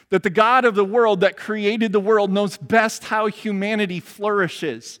 That the God of the world that created the world knows best how humanity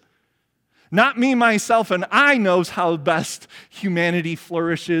flourishes. Not me, myself, and I knows how best humanity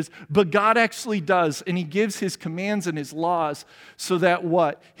flourishes, but God actually does, and he gives his commands and his laws so that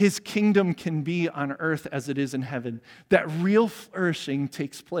what? His kingdom can be on earth as it is in heaven. That real flourishing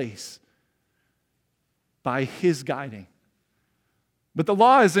takes place by his guiding. But the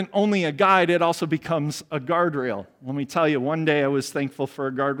law isn't only a guide, it also becomes a guardrail. Let me tell you, one day I was thankful for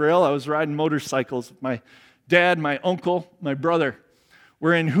a guardrail. I was riding motorcycles with my dad, my uncle, my brother.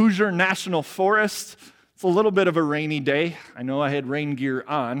 We're in Hoosier National Forest. It's a little bit of a rainy day. I know I had rain gear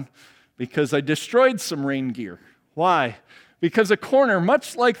on because I destroyed some rain gear. Why? Because a corner,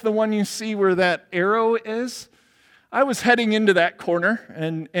 much like the one you see where that arrow is, I was heading into that corner,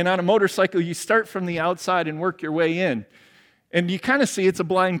 and on a motorcycle, you start from the outside and work your way in. And you kind of see it's a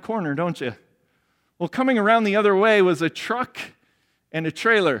blind corner, don't you? Well, coming around the other way was a truck and a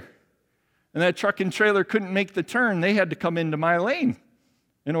trailer. And that truck and trailer couldn't make the turn. They had to come into my lane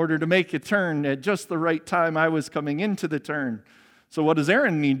in order to make a turn at just the right time I was coming into the turn. So what does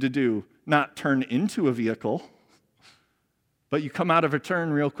Aaron need to do? Not turn into a vehicle, but you come out of a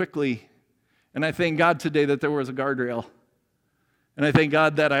turn real quickly. And I thank God today that there was a guardrail. And I thank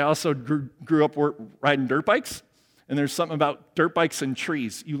God that I also grew up riding dirt bikes. And there's something about dirt bikes and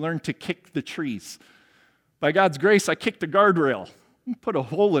trees. You learn to kick the trees. By God's grace, I kicked a guardrail. Put a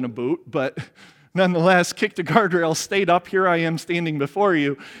hole in a boot, but nonetheless, kicked a guardrail, stayed up, here I am standing before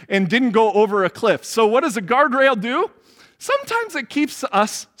you, and didn't go over a cliff. So what does a guardrail do? Sometimes it keeps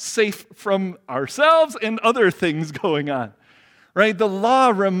us safe from ourselves and other things going on, right? The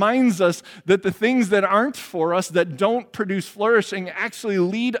law reminds us that the things that aren't for us, that don't produce flourishing, actually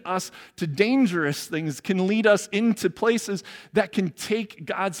lead us to dangerous things, can lead us into places that can take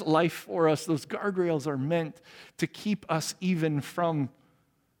God's life for us. Those guardrails are meant to keep us even from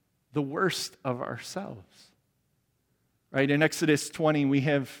the worst of ourselves, right? In Exodus 20, we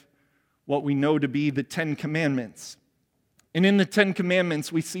have what we know to be the 10 Commandments. And in the 10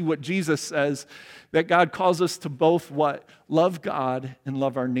 Commandments, we see what Jesus says, that God calls us to both what? Love God and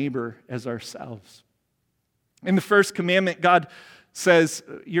love our neighbor as ourselves. In the first commandment, God says,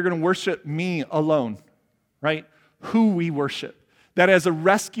 you're going to worship me alone, right? Who we worship. That as a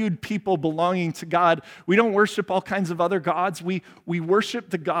rescued people belonging to God, we don't worship all kinds of other gods. We worship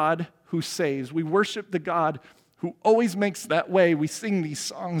the God who saves. We worship the God who always makes that way. We sing these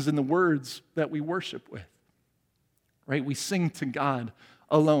songs in the words that we worship with, right? We sing to God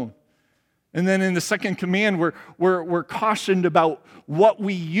alone. And then in the second command, we're cautioned about what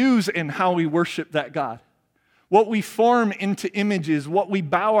we use and how we worship that God. What we form into images, what we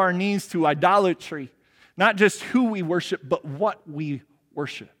bow our knees to, idolatry. Not just who we worship, but what we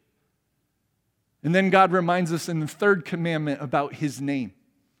worship. And then God reminds us in the third commandment about his name,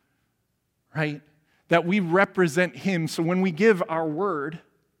 right? That we represent him. So when we give our word,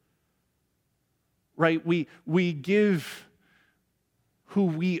 right, we give who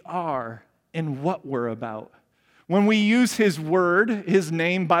we are and what we're about. When we use his word, his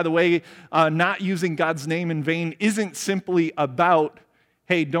name, by the way, not using God's name in vain isn't simply about,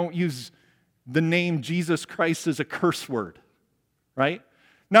 hey, don't use the name Jesus Christ as a curse word, right?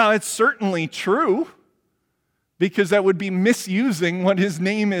 Now, it's certainly true, because that would be misusing what his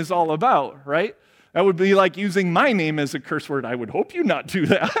name is all about, right? That would be like using my name as a curse word. I would hope you not do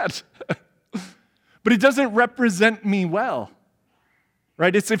that. But it doesn't represent me well,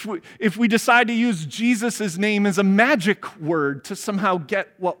 right? It's if we decide to use Jesus' name as a magic word to somehow get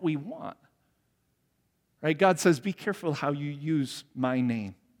what we want, right? God says, be careful how you use my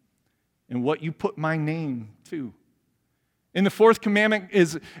name and what you put my name to. And the fourth commandment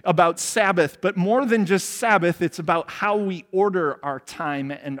is about Sabbath, but more than just Sabbath, it's about how we order our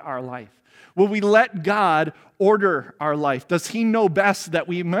time and our life. Will we let God order our life? Does he know best that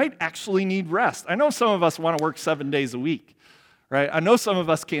we might actually need rest? I know some of us want to work 7 days a week, right? I know some of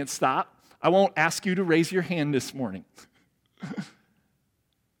us can't stop. I won't ask you to raise your hand this morning.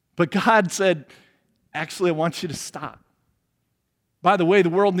 But God said, actually, I want you to stop. By the way, the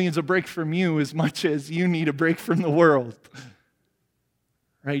world needs a break from you as much as you need a break from the world,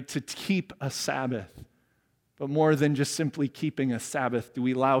 right? To keep a Sabbath. But more than just simply keeping a Sabbath, do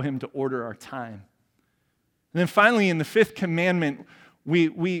we allow him to order our time? And then finally, in the fifth commandment,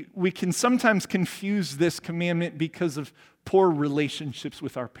 we can sometimes confuse this commandment because of poor relationships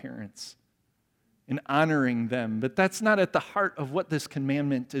with our parents and honoring them. But that's not at the heart of what this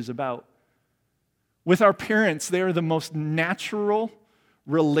commandment is about. With our parents, they are the most natural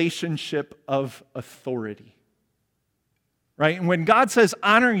relationship of authority. Right? And when God says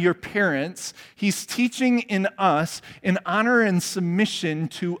honor your parents, he's teaching in us an honor and submission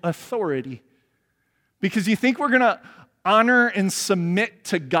to authority. Because you think we're going to honor and submit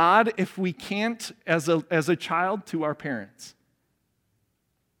to God if we can't, as a child, to our parents.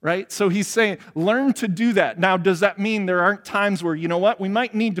 Right? So he's saying, learn to do that. Now, does that mean there aren't times where, you know what, we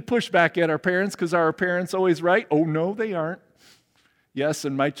might need to push back at our parents because are our parents always right? Oh, no, they aren't. Yes,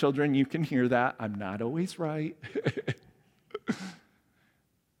 and my children, you can hear that. I'm not always right.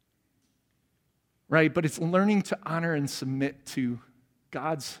 Right? But it's learning to honor and submit to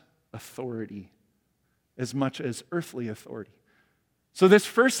God's authority as much as earthly authority. So this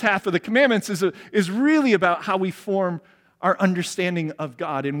first half of the commandments is really about how we form our understanding of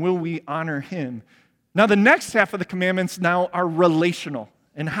God and will we honor him. Now the next half of the commandments now are relational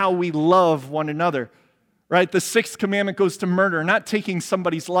and how we love one another. Right? The sixth commandment goes to murder, not taking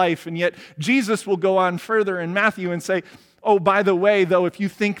somebody's life, and yet Jesus will go on further in Matthew and say, oh, by the way, though, if you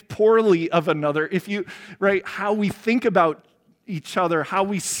think poorly of another, how we think about each other, how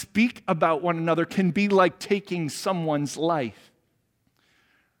we speak about one another can be like taking someone's life.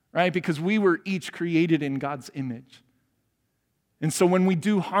 Right? Because we were each created in God's image. And so when we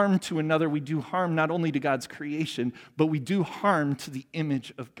do harm to another, we do harm not only to God's creation, but we do harm to the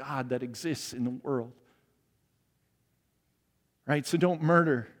image of God that exists in the world. Right? So don't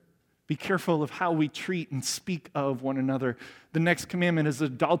murder. Be careful of how we treat and speak of one another. The next commandment is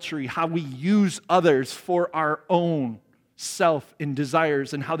adultery, how we use others for our own self and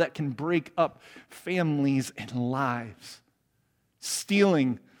desires, and how that can break up families and lives.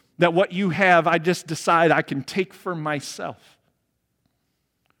 Stealing, that what you have, I just decide I can take for myself.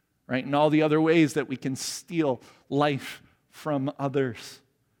 Right? And all the other ways that we can steal life from others.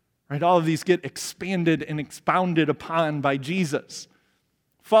 Right? All of these get expanded and expounded upon by Jesus.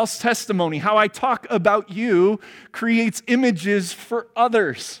 False testimony, how I talk about you creates images for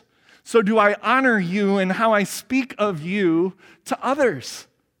others. So do I honor you in how I speak of you to others?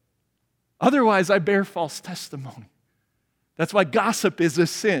 Otherwise, I bear false testimony. That's why gossip is a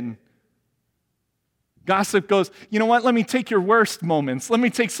sin. Gossip goes, you know what, let me take your worst moments. Let me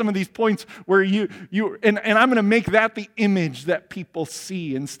take some of these points where and I'm going to make that the image that people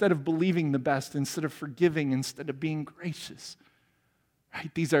see instead of believing the best, instead of forgiving, instead of being gracious. Right?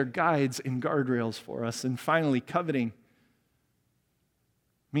 These are guides and guardrails for us. And finally, coveting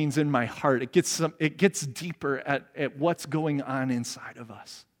means in my heart. It gets deeper at what's going on inside of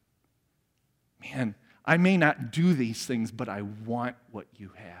us. Man, I may not do these things, but I want what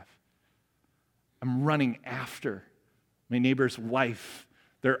you have. I'm running after my neighbor's wife,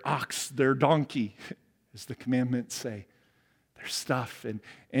 their ox, their donkey, as the commandments say, their stuff. And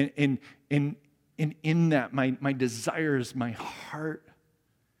in that, my desires, my heart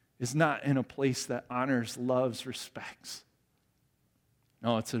is not in a place that honors, loves, respects.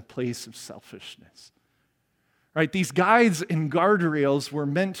 No, it's a place of selfishness. Right? These guides and guardrails were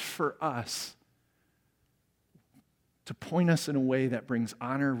meant for us to point us in a way that brings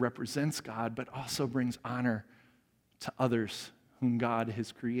honor, represents God, but also brings honor to others whom God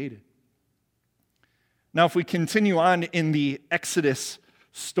has created. Now, if we continue on in the Exodus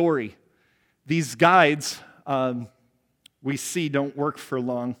story, these guides we see don't work for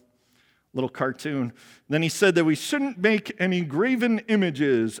long. Little cartoon. Then he said that we shouldn't make any graven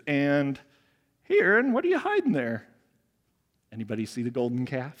images. And here, and what are you hiding there? Anybody see the golden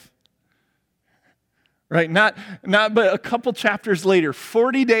calf? Right, not but a couple chapters later,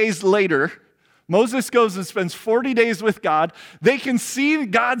 40 days later, Moses goes and spends 40 days with God. They can see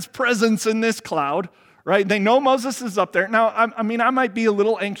God's presence in this cloud, right? They know Moses is up there. Now, I might be a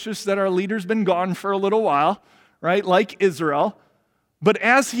little anxious that our leader's been gone for a little while, right? Like Israel. But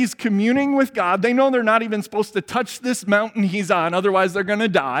as he's communing with God, they know they're not even supposed to touch this mountain he's on, otherwise they're going to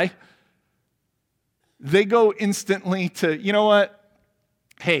die. They go instantly to, you know what?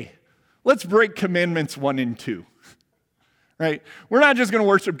 Hey, let's break commandments 1 and 2. Right? We're not just going to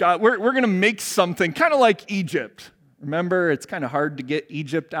worship God. We're going to make something kind of like Egypt. Remember, it's kind of hard to get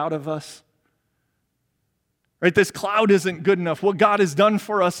Egypt out of us. Right? This cloud isn't good enough. What God has done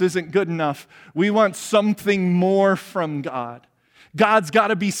for us isn't good enough. We want something more from God. God's got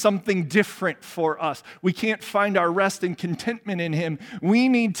to be something different for us. We can't find our rest and contentment in Him. We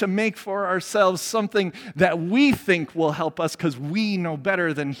need to make for ourselves something that we think will help us because we know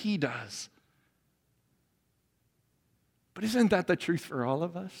better than He does. But isn't that the truth for all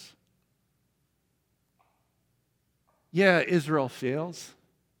of us? Yeah, Israel fails.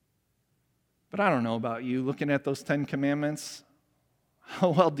 But I don't know about you. Looking at those 10 commandments, how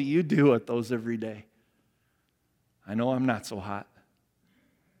well do you do at those every day? I know I'm not so hot.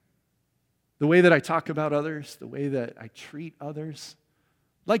 The way that I talk about others, the way that I treat others,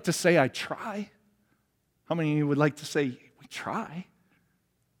 I'd like to say I try. How many of you would like to say we try?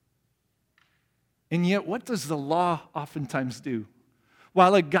 And yet, what does the law oftentimes do?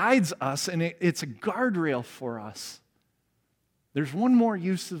 While it guides us and it's a guardrail for us, there's one more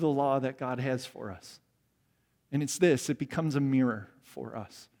use of the law that God has for us. And it's this: it becomes a mirror for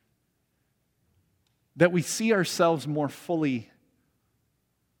us. That we see ourselves more fully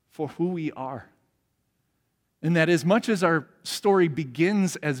for who we are. And that as much as our story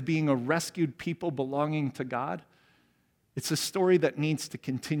begins as being a rescued people belonging to God, it's a story that needs to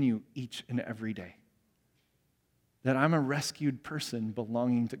continue each and every day. That I'm a rescued person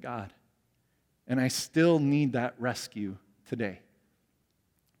belonging to God. And I still need that rescue today.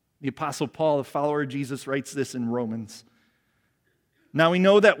 The Apostle Paul, a follower of Jesus, writes this in Romans. Now we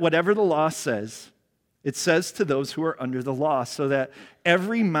know that whatever the law says, it says to those who are under the law, so that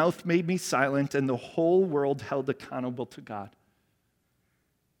every mouth may be silent and the whole world held accountable to God.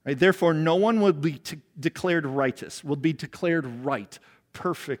 Right? Therefore, no one will be declared righteous, will be declared right,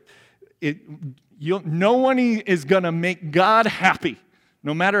 perfect. No one is going to make God happy,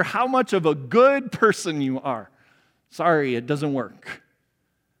 no matter how much of a good person you are. Sorry, it doesn't work.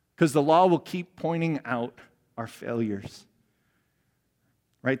 Because the law will keep pointing out our failures.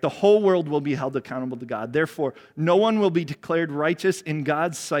 Right? The whole world will be held accountable to God. Therefore, no one will be declared righteous in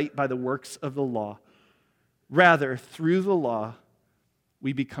God's sight by the works of the law. Rather, through the law,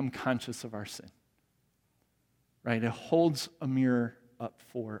 we become conscious of our sin. Right? It holds a mirror up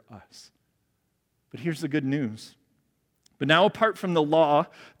for us. But here's the good news. But now, apart from the law,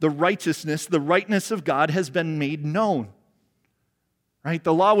 the righteousness, the rightness of God has been made known. Right?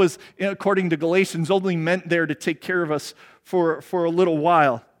 The law was, according to Galatians, only meant there to take care of us for a little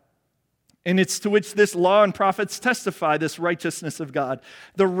while. And it's to which this law and prophets testify, this righteousness of God.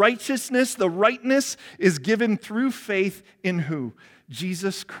 The righteousness, the rightness is given through faith in who?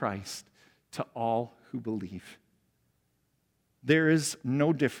 Jesus Christ, to all who believe. There is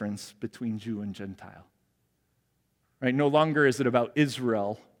no difference between Jew and Gentile. Right? No longer is it about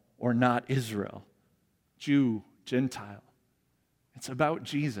Israel or not Israel, Jew, Gentile. It's about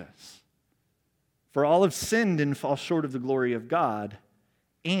Jesus. For all have sinned and fall short of the glory of God,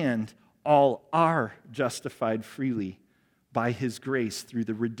 and all are justified freely by his grace through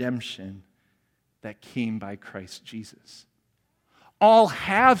the redemption that came by Christ Jesus. All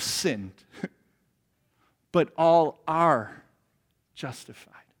have sinned, but all are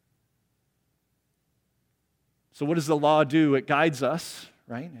justified. So what does the law do? It guides us,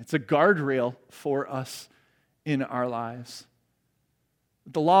 right? It's a guardrail for us in our lives.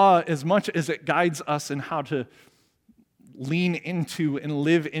 The law, as much as it guides us in how to lean into and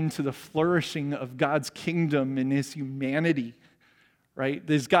live into the flourishing of God's kingdom and his humanity, right?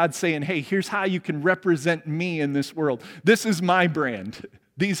 There's God saying, hey, here's how you can represent me in this world. This is my brand.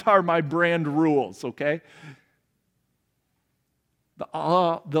 These are my brand rules, okay?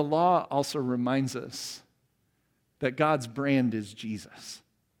 The law also reminds us that God's brand is Jesus.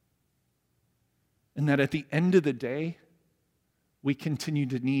 And that at the end of the day, we continue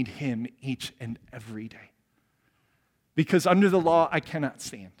to need him each and every day. Because under the law, I cannot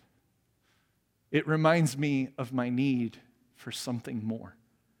stand. It reminds me of my need for something more.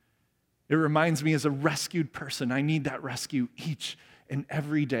 It reminds me as a rescued person, I need that rescue each and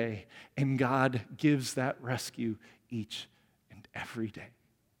every day. And God gives that rescue each and every day.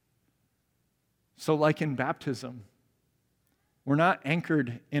 So like in baptism, we're not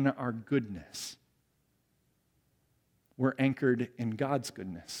anchored in our goodness. We're anchored in God's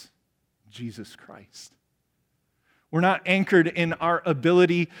goodness, Jesus Christ. We're not anchored in our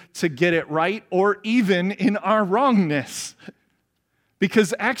ability to get it right or even in our wrongness.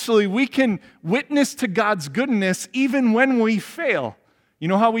 Because actually we can witness to God's goodness even when we fail. You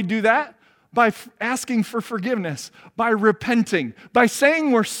know how we do that? By asking for forgiveness, by repenting, by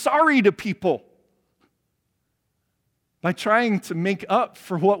saying we're sorry to people, by trying to make up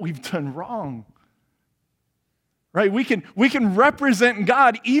for what we've done wrong. Right? We can represent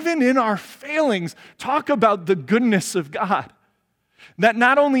God even in our failings. Talk about the goodness of God. That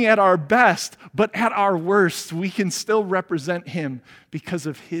not only at our best, but at our worst, we can still represent him because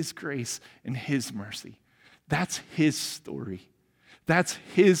of his grace and his mercy. That's his story. That's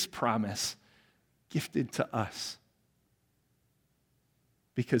his promise gifted to us.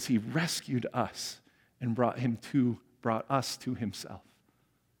 Because he rescued us and brought us to himself.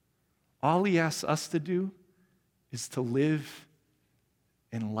 All he asks us to do is to live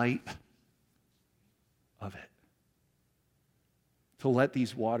in light of it. To let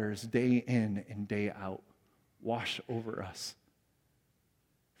these waters day in and day out wash over us,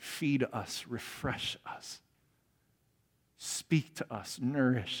 feed us, refresh us, speak to us,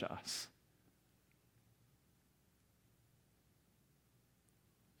 nourish us.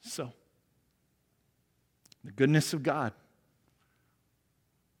 So, the goodness of God.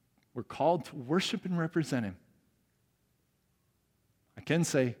 We're called to worship and represent him. I can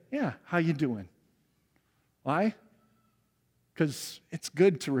say, yeah, how you doing? Why? Because it's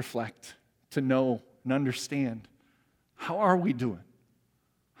good to reflect, to know and understand. How are we doing?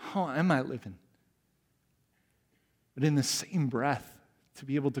 How am I living? But in the same breath, to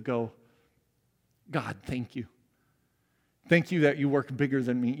be able to go, God, thank you. Thank you that you work bigger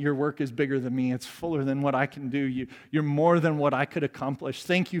than me. Your work is bigger than me. It's fuller than what I can do. You're more than what I could accomplish.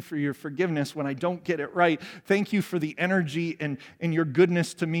 Thank you for your forgiveness when I don't get it right. Thank you for the energy and your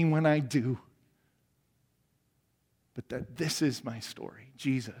goodness to me when I do. But that this is my story,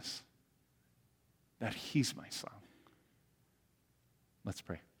 Jesus, that he's my song. Let's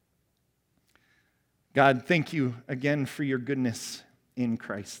pray. God, thank you again for your goodness in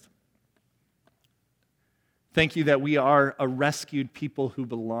Christ. Thank you that we are a rescued people who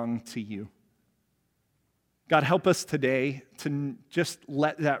belong to you. God, help us today to just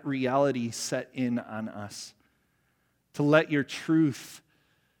let that reality set in on us, to let your truth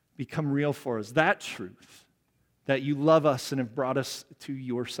become real for us. That truth, that you love us and have brought us to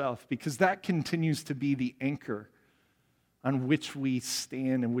yourself, because that continues to be the anchor on which we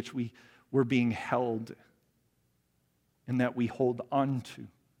stand and which we're being held and that we hold on to.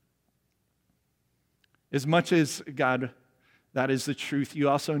 As much as, God, that is the truth, you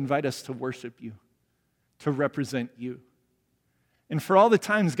also invite us to worship you, to represent you. And for all the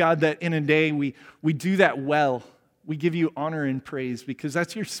times, God, that in a day we do that well, we give you honor and praise because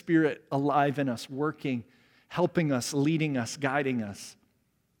that's your Spirit alive in us, working, helping us, leading us, guiding us.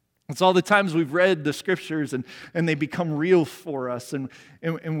 It's all the times we've read the scriptures and they become real for us and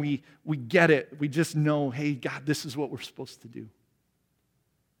we get it. We just know, hey, God, this is what we're supposed to do.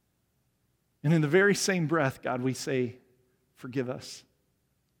 And in the very same breath, God, we say, forgive us.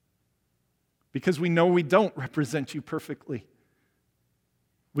 Because we know we don't represent you perfectly.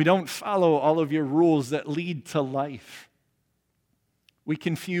 We don't follow all of your rules that lead to life. We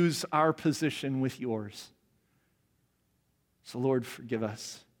confuse our position with yours. So, Lord, forgive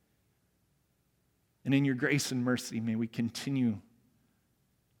us. And in your grace and mercy, may we continue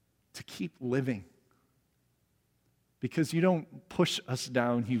to keep living. Because you don't push us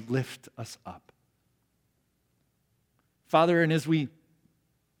down, you lift us up. Father, and as we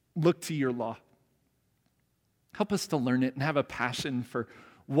look to your law, help us to learn it and have a passion for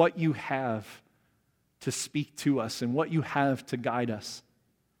what you have to speak to us and what you have to guide us.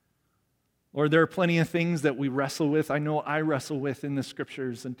 Lord, there are plenty of things that we wrestle with. I know I wrestle with in the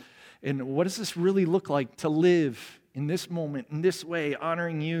scriptures. And what does this really look like to live in this moment, in this way,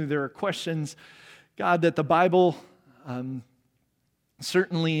 honoring you? There are questions, God, that the Bible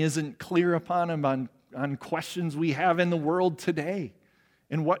certainly isn't clear upon them, on questions we have in the world today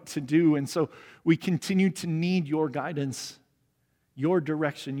and what to do. And so we continue to need your guidance, your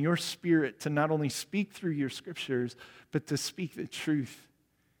direction, your Spirit to not only speak through your scriptures, but to speak the truth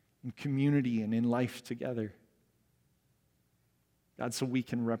in community and in life together. God, so we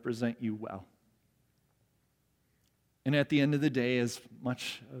can represent you well. And at the end of the day, as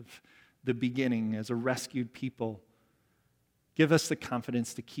much of the beginning, as a rescued people, give us the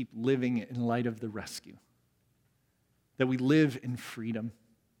confidence to keep living in light of the rescue. That we live in freedom.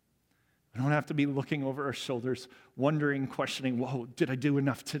 We don't have to be looking over our shoulders, wondering, questioning, whoa, did I do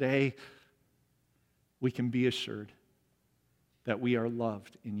enough today? We can be assured that we are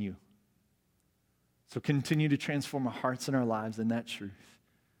loved in you. So continue to transform our hearts and our lives in that truth.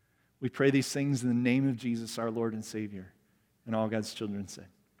 We pray these things in the name of Jesus, our Lord and Savior, and all God's children say,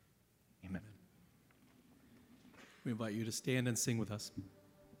 amen. We invite you to stand and sing with us.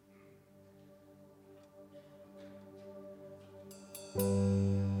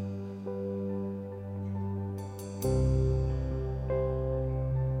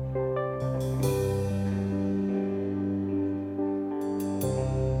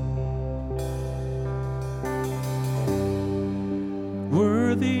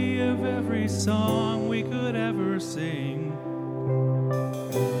 Worthy of every song we could ever sing,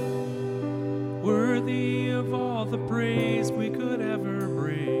 worthy of all the praise we could ever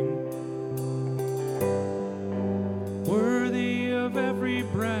bring, worthy of every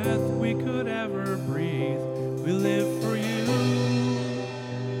breath we could ever breathe. We live for you.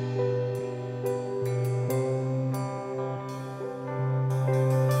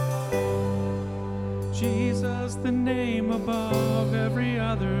 Jesus, the name above every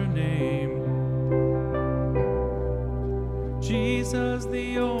other name. Jesus,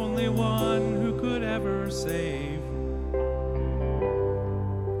 the only one who could ever save.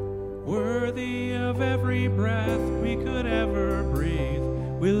 Worthy of every breath we could ever breathe.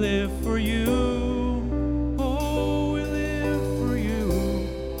 We live for you.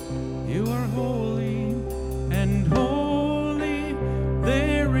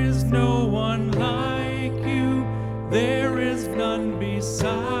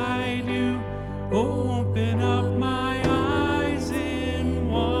 beside you. Open up my eyes in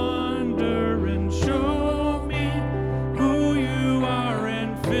wonder and show me who you are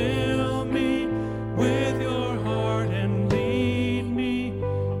and fill me with your heart and lead me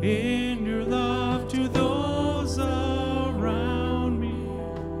in your love to those around me.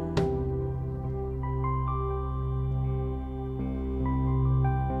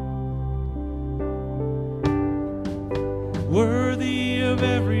 Worthy of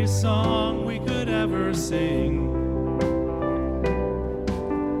every song we could ever sing,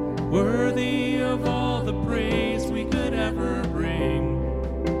 worthy of all the praise we could ever bring,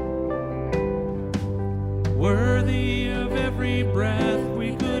 worthy of every breath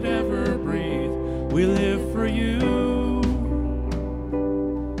we could ever breathe. We live for you,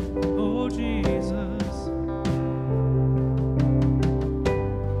 oh Jesus.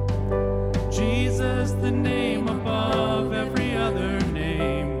 Jesus, the name above every other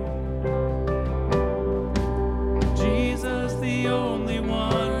name. Jesus, the only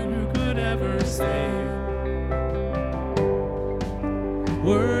one who could ever save.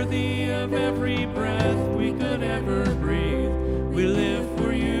 Worthy of every breath we could ever breathe. We live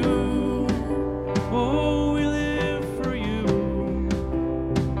for you. Oh, we live for you.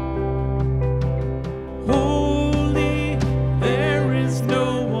 Holy, there is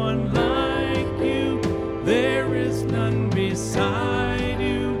no one like you. There is none beside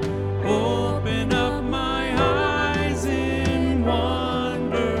you. Open up my eyes in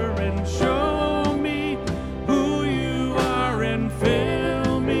wonder and show me who you are and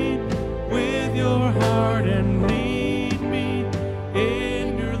fill me with your heart and lead me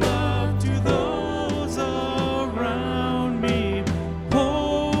in your love to those around me.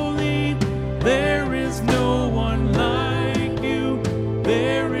 Holy, there is no one like you.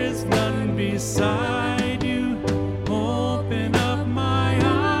 There is none beside you. Open up my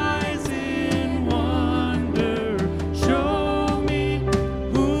eyes in wonder. Show me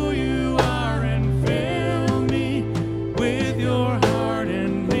who you are and fill me with your heart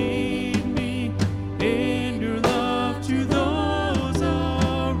and lead me in your love to those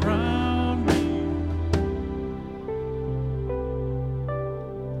around me.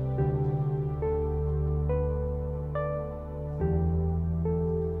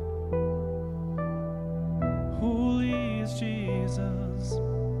 Holy is Jesus.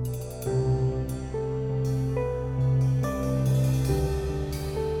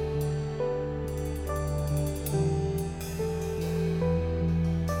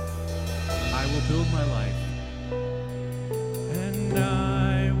 I will build my life, and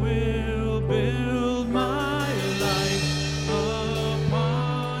I will build my life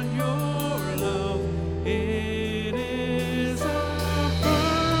upon your love. It is a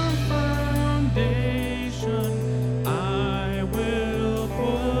firm foundation. I will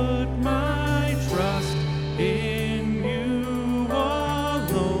put my trust in you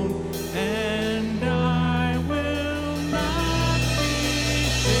alone, and I will not be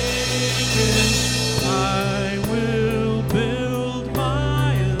shaken. I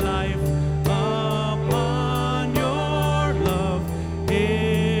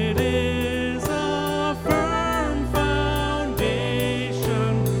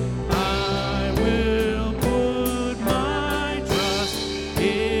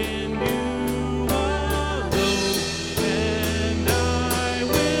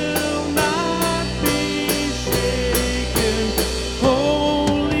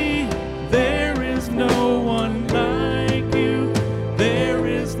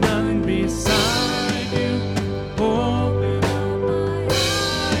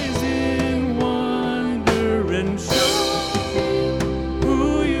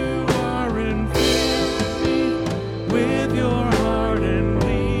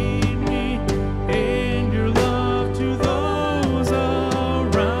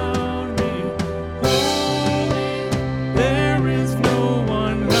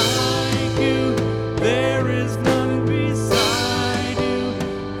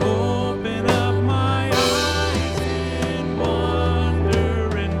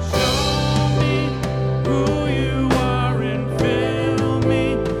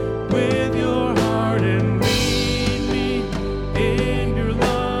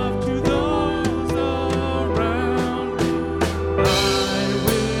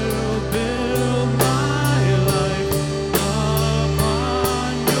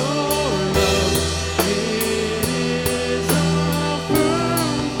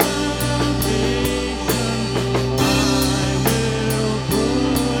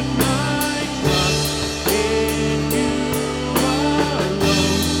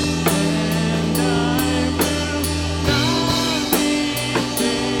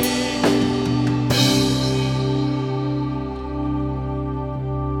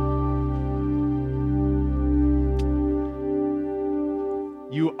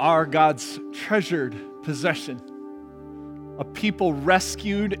You are God's treasured possession, a people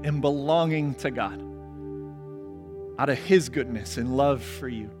rescued and belonging to God out of His goodness and love for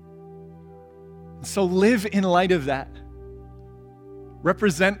you. So live in light of that.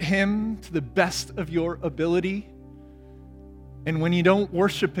 Represent Him to the best of your ability. And when you don't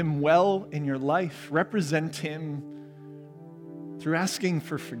worship Him well in your life, represent Him through asking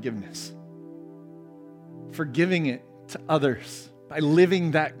for forgiveness, for giving it to others, by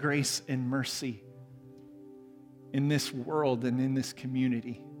living that grace and mercy in this world and in this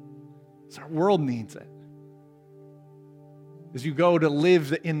community. So our world needs it. As you go to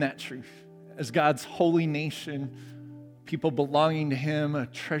live in that truth, as God's holy nation, people belonging to Him, a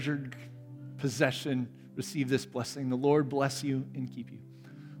treasured possession, receive this blessing. The Lord bless you and keep you.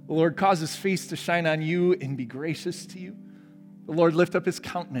 The Lord cause His face to shine on you and be gracious to you. The Lord lift up His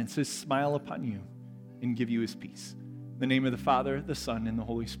countenance, His smile upon you, and give you His peace. In the name of the Father, the Son, and the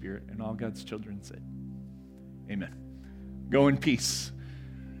Holy Spirit, and all God's children said, amen. Go in peace.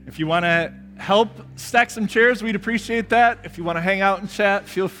 If you want to help stack some chairs, we'd appreciate that. If you want to hang out and chat,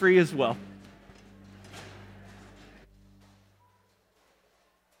 feel free as well.